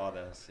Hart, Saw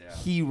this,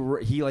 yeah.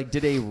 he like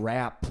did a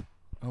rap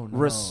Oh, no.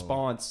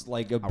 response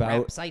like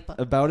rap cipher.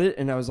 about it,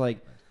 and I was like,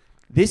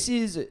 this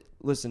is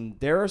listen.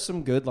 There are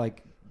some good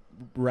like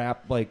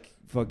rap like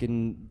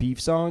fucking beef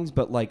songs,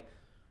 but like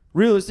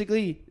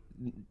realistically,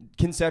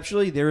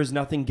 conceptually, there is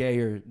nothing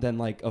gayer than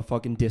like a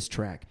fucking diss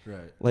track.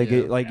 Right. Like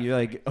Yeah. you're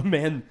like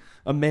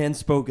a man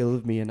spoke ill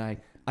of me, and I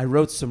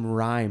wrote some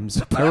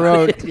rhymes. I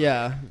wrote,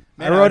 yeah.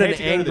 Man, I wrote would an hate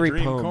to go to the angry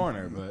dream poem.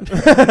 corner, but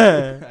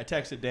I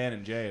texted Dan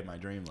and Jay in my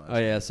dream last Oh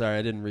yeah, sorry,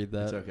 I didn't read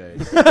It's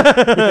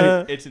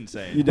that. okay. It's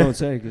insane. You don't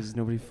say because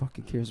nobody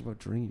fucking cares about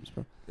dreams,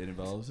 bro. It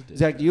involves a diss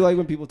Zach, do you track. like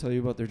when people tell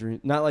you about their dreams?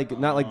 Not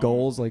like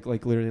goals. Like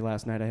literally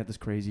last night I had this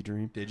crazy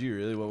dream. Did you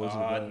really? What was it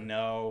about?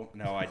 No,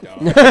 I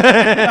don't.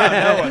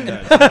 No one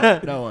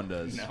does. No one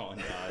does. No one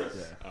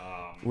does.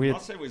 We had-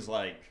 Unless it was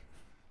like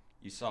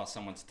you saw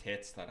someone's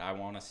tits that I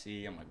want to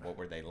see. I'm like, what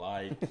were they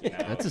like? You know,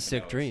 That's a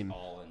sick it's dream.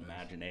 all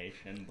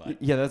imagination,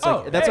 but Yeah, that's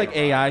Oh, like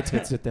hey. AI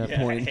tits at that Yeah,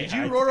 point. hey. Did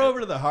you roar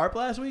over to the harp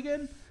last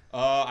weekend?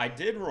 I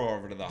did roar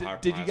over to the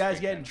harp. Did you last guys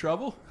get in weekend.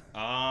 trouble?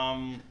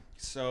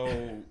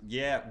 So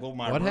yeah, well,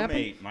 my What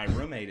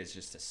roommate is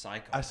just a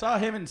psycho. I saw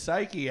him and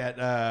Psyche at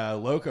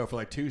Loco for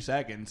like 2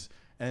 seconds,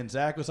 and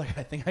Zach was like,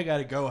 "I think I got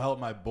to go help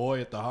my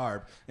boy at the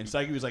harp," and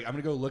Psyche was like, "I'm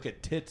gonna go look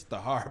at tits at the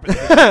harp,"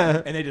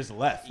 and they just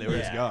left. They were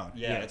just gone.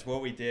 Yeah, that's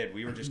what we did.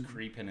 We were just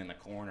creeping in the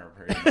corner.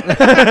 Pretty much.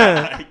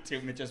 Like,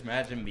 dude, just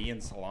imagine me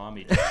and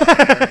Salami just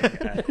staring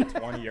at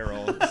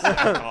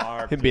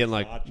 20-year-olds. Him being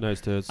like,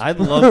 nice tits. I'd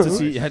love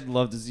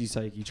to see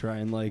Psyche try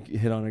and like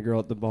hit on a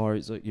girl at the bar.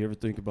 He's like, you ever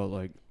think about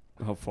like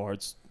how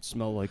farts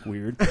smell like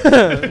weird?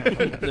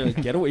 They're like,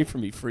 get away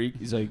from me, freak.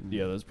 He's like,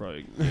 yeah, that's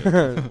probably.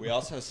 Yeah. We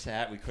also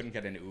we couldn't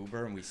get an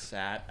Uber, and we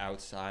sat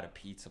outside a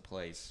pizza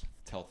place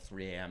till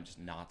 3 a.m. just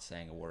not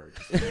saying a word.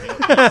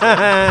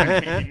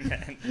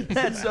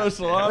 That's so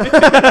Salami.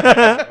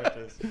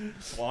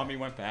 Salami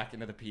went back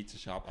into the pizza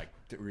shop like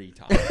 3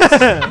 times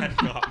and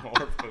got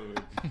more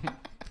food.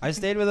 I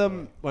stayed with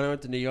him when I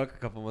went to New York a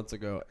couple months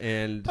ago,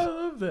 and I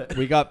love that.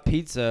 we got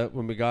pizza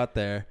when we got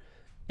there,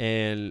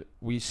 and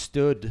we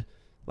stood,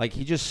 like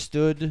he just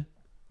stood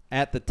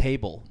at the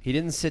table. He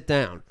didn't sit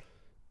down.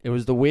 It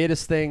was the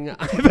weirdest thing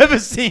I've ever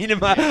seen in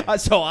my.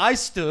 So I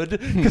stood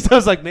because I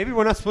was like, maybe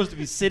we're not supposed to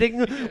be sitting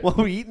while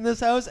we eat in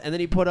this house. And then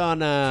he put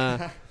on.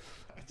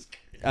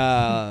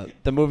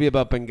 the movie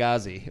about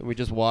Benghazi. And we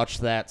just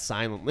watched that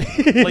silently.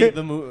 like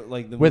the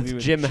movie with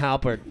Jim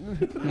Halpert.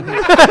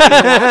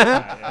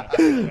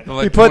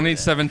 The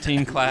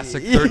 2017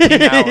 classic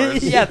 13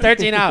 hours. Yeah,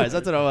 13 hours.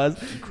 That's what it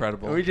was.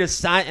 Incredible. And we just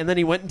signed, and then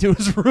he went into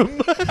his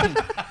room.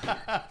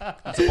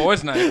 It's a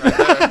boys' night right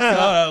there.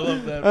 I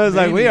love that. I was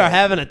like, we are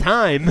having a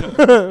time.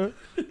 It's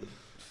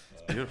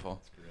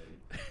beautiful.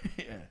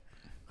 Yeah,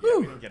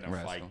 we didn't get in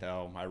a fight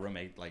though. My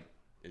roommate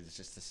is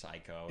just a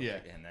psycho. Yeah.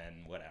 And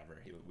then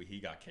whatever, he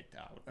got kicked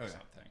out or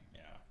something.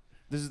 Yeah.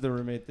 This is the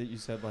roommate that you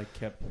said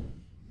kept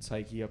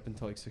Psyche up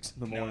until 6 in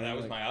the morning. No, that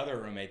was my other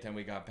roommate. Then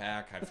we got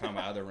back. I found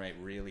my other roommate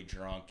really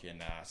drunk,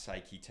 and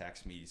Psyche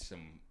texted me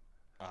some.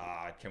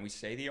 Can we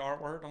say the R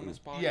word on this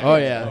podcast? Yeah. Oh,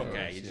 yeah.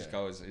 Okay. He just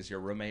goes, "Is your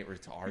roommate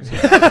retarded?"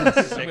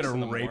 I'm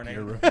gonna rape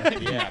your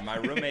roommate. Yeah, my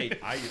roommate.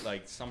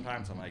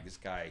 Sometimes I'm like, this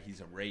guy. He's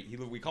a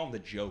we call him the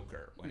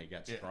Joker when he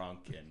gets drunk,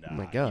 and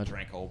my God. he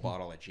drank a whole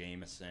bottle of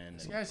Jameson.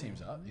 This guy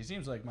seems up. He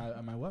seems like my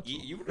what?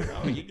 You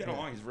get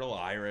along. He's real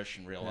Irish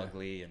and real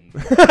ugly, and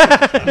but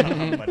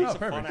he's a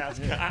fun ass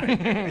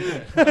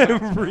guy.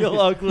 Real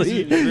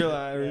ugly. He's real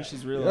Irish.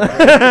 He's real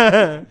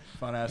Irish.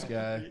 Fun ass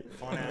guy.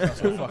 Fun ass.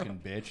 Also a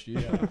fucking bitch,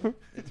 dude. Yeah.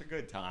 It's a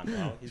good time,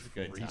 though. He's a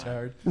good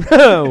Retard.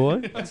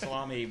 What? But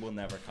Salami will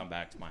never come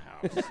back to my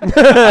house.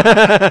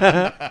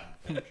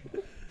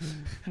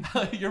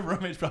 Your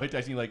roommate's probably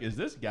texting you like, "Is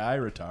this guy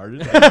retarded?"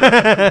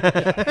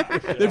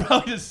 They're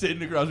probably just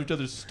sitting across each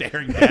other,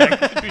 staring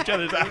back into each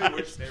other's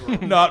eyes,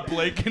 not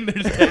blinking. They're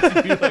just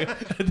texting you like,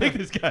 "I think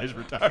this guy's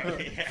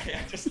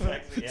retarded." Just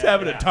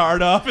having a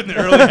tard off in the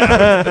early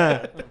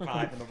hours.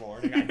 5 in the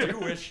morning. I do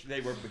wish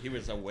he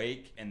was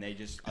awake and they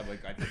just I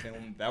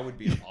filmed. That would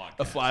be a podcast.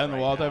 A fly on the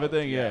wall type of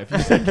thing. Yeah. Yeah. If you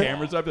set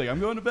cameras up, you're like, "I'm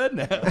going to bed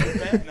now." I'm in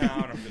bed now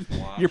and I'm just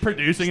watching. You're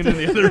producing it in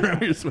the other room.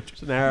 You're switching.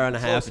 It's an hour and a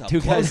half. Close up,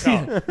 Two guys.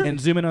 close up. And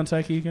zoom in on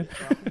Psyche again.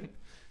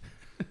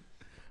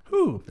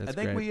 Whew. That's I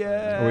think great. we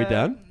Are we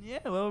done? Yeah,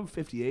 well,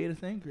 58, I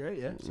think. Right,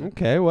 yeah. So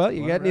Okay, well,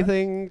 you One got wrap.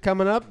 anything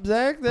coming up,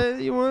 Zach, that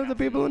you want the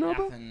people to know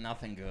about?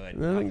 Nothing good.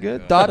 Nothing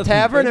good. Dot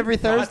Tavern every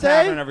Dot Thursday?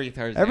 Tavern every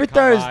Thursday. Every Come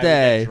by, we get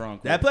Thursday.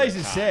 drunk, we That have a place good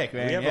is time. sick,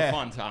 man. We have Yeah. a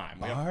fun time.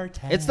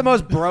 It's the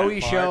most bro-y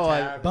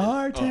show.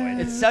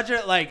 Bartender. It's such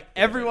a,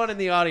 everyone in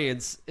the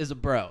audience is a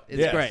bro. It's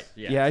Yes. great.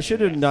 Yeah, I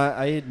should have not.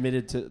 I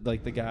admitted to the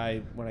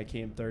guy when I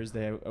came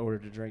Thursday. I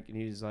ordered a drink and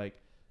he's like,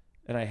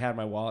 and I had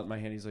my wallet in my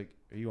hand. He's like,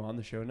 "Are you on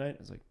the show tonight?" I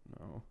was like,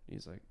 "No."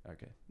 He's like,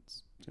 "Okay,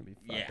 it's gonna be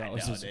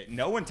 $5."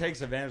 No one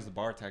takes advantage of the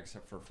bartender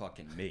except for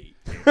fucking me.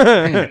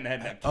 And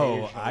then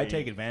Oh, I occasionally-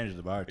 take advantage of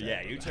the bartender.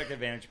 Yeah, you took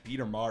advantage.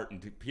 Peter Martin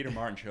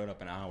showed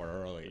up an hour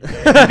early.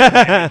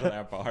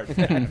 That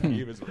bartender,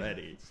 he was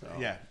ready. So.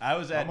 Yeah, I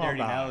was at Come on Dirty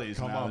by. Nelly's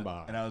Come and, on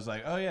by. and I was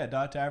like, "Oh yeah,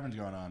 Dot Tavern's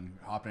going on."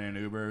 Hopping in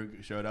an Uber,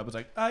 showed up. I was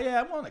like, "Oh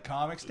yeah, I'm on the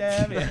comic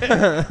stand."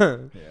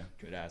 Yeah,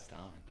 Good ass time.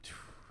 I'm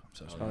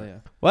so Oh sorry. yeah.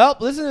 Well,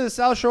 listen to the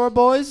South Shore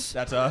Boys.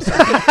 That's us. Don't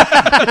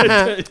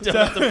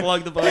have to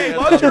plug the Hey,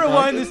 why don't you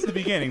rewind this to the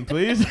beginning,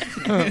 please?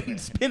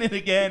 Spin it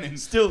again and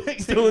Still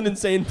an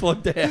insane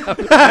plug to have.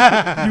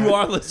 You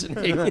are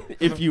listening.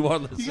 If you are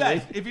listening. You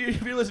guys, if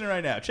you're listening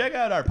right now, check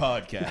out our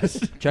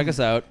podcast. Check us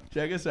out.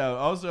 Check us out.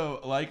 Also,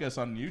 like us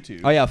on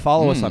YouTube. Oh, yeah,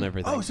 follow us on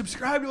everything. Oh,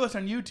 subscribe to us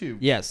on YouTube.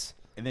 Yes.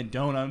 And then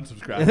don't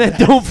unsubscribe. And then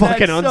don't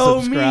fucking That's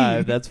so unsubscribe.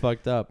 mean. That's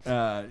fucked up.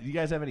 You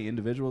guys have any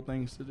individual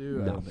things to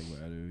do? I No. don't think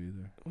I do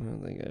either. I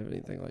don't think I have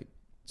anything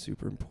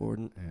super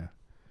important. Yeah.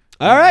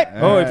 All right.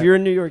 Oh, if you're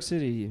in New York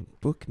City,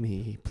 book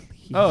me,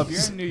 please. Oh, if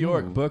you're in New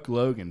York, book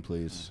Logan,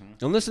 please.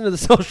 And listen to the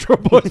South Shore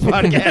Boys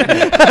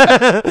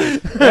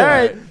podcast. All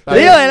right. Bye.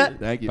 See you later.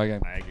 Thank you. Bye,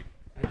 guys. I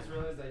just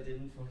realized I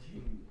didn't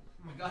fucking.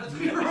 Oh my God, it's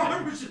Peter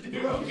Martin.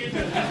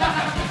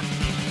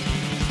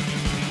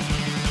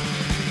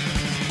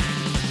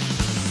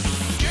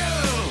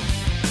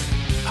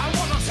 I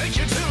wanna take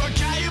you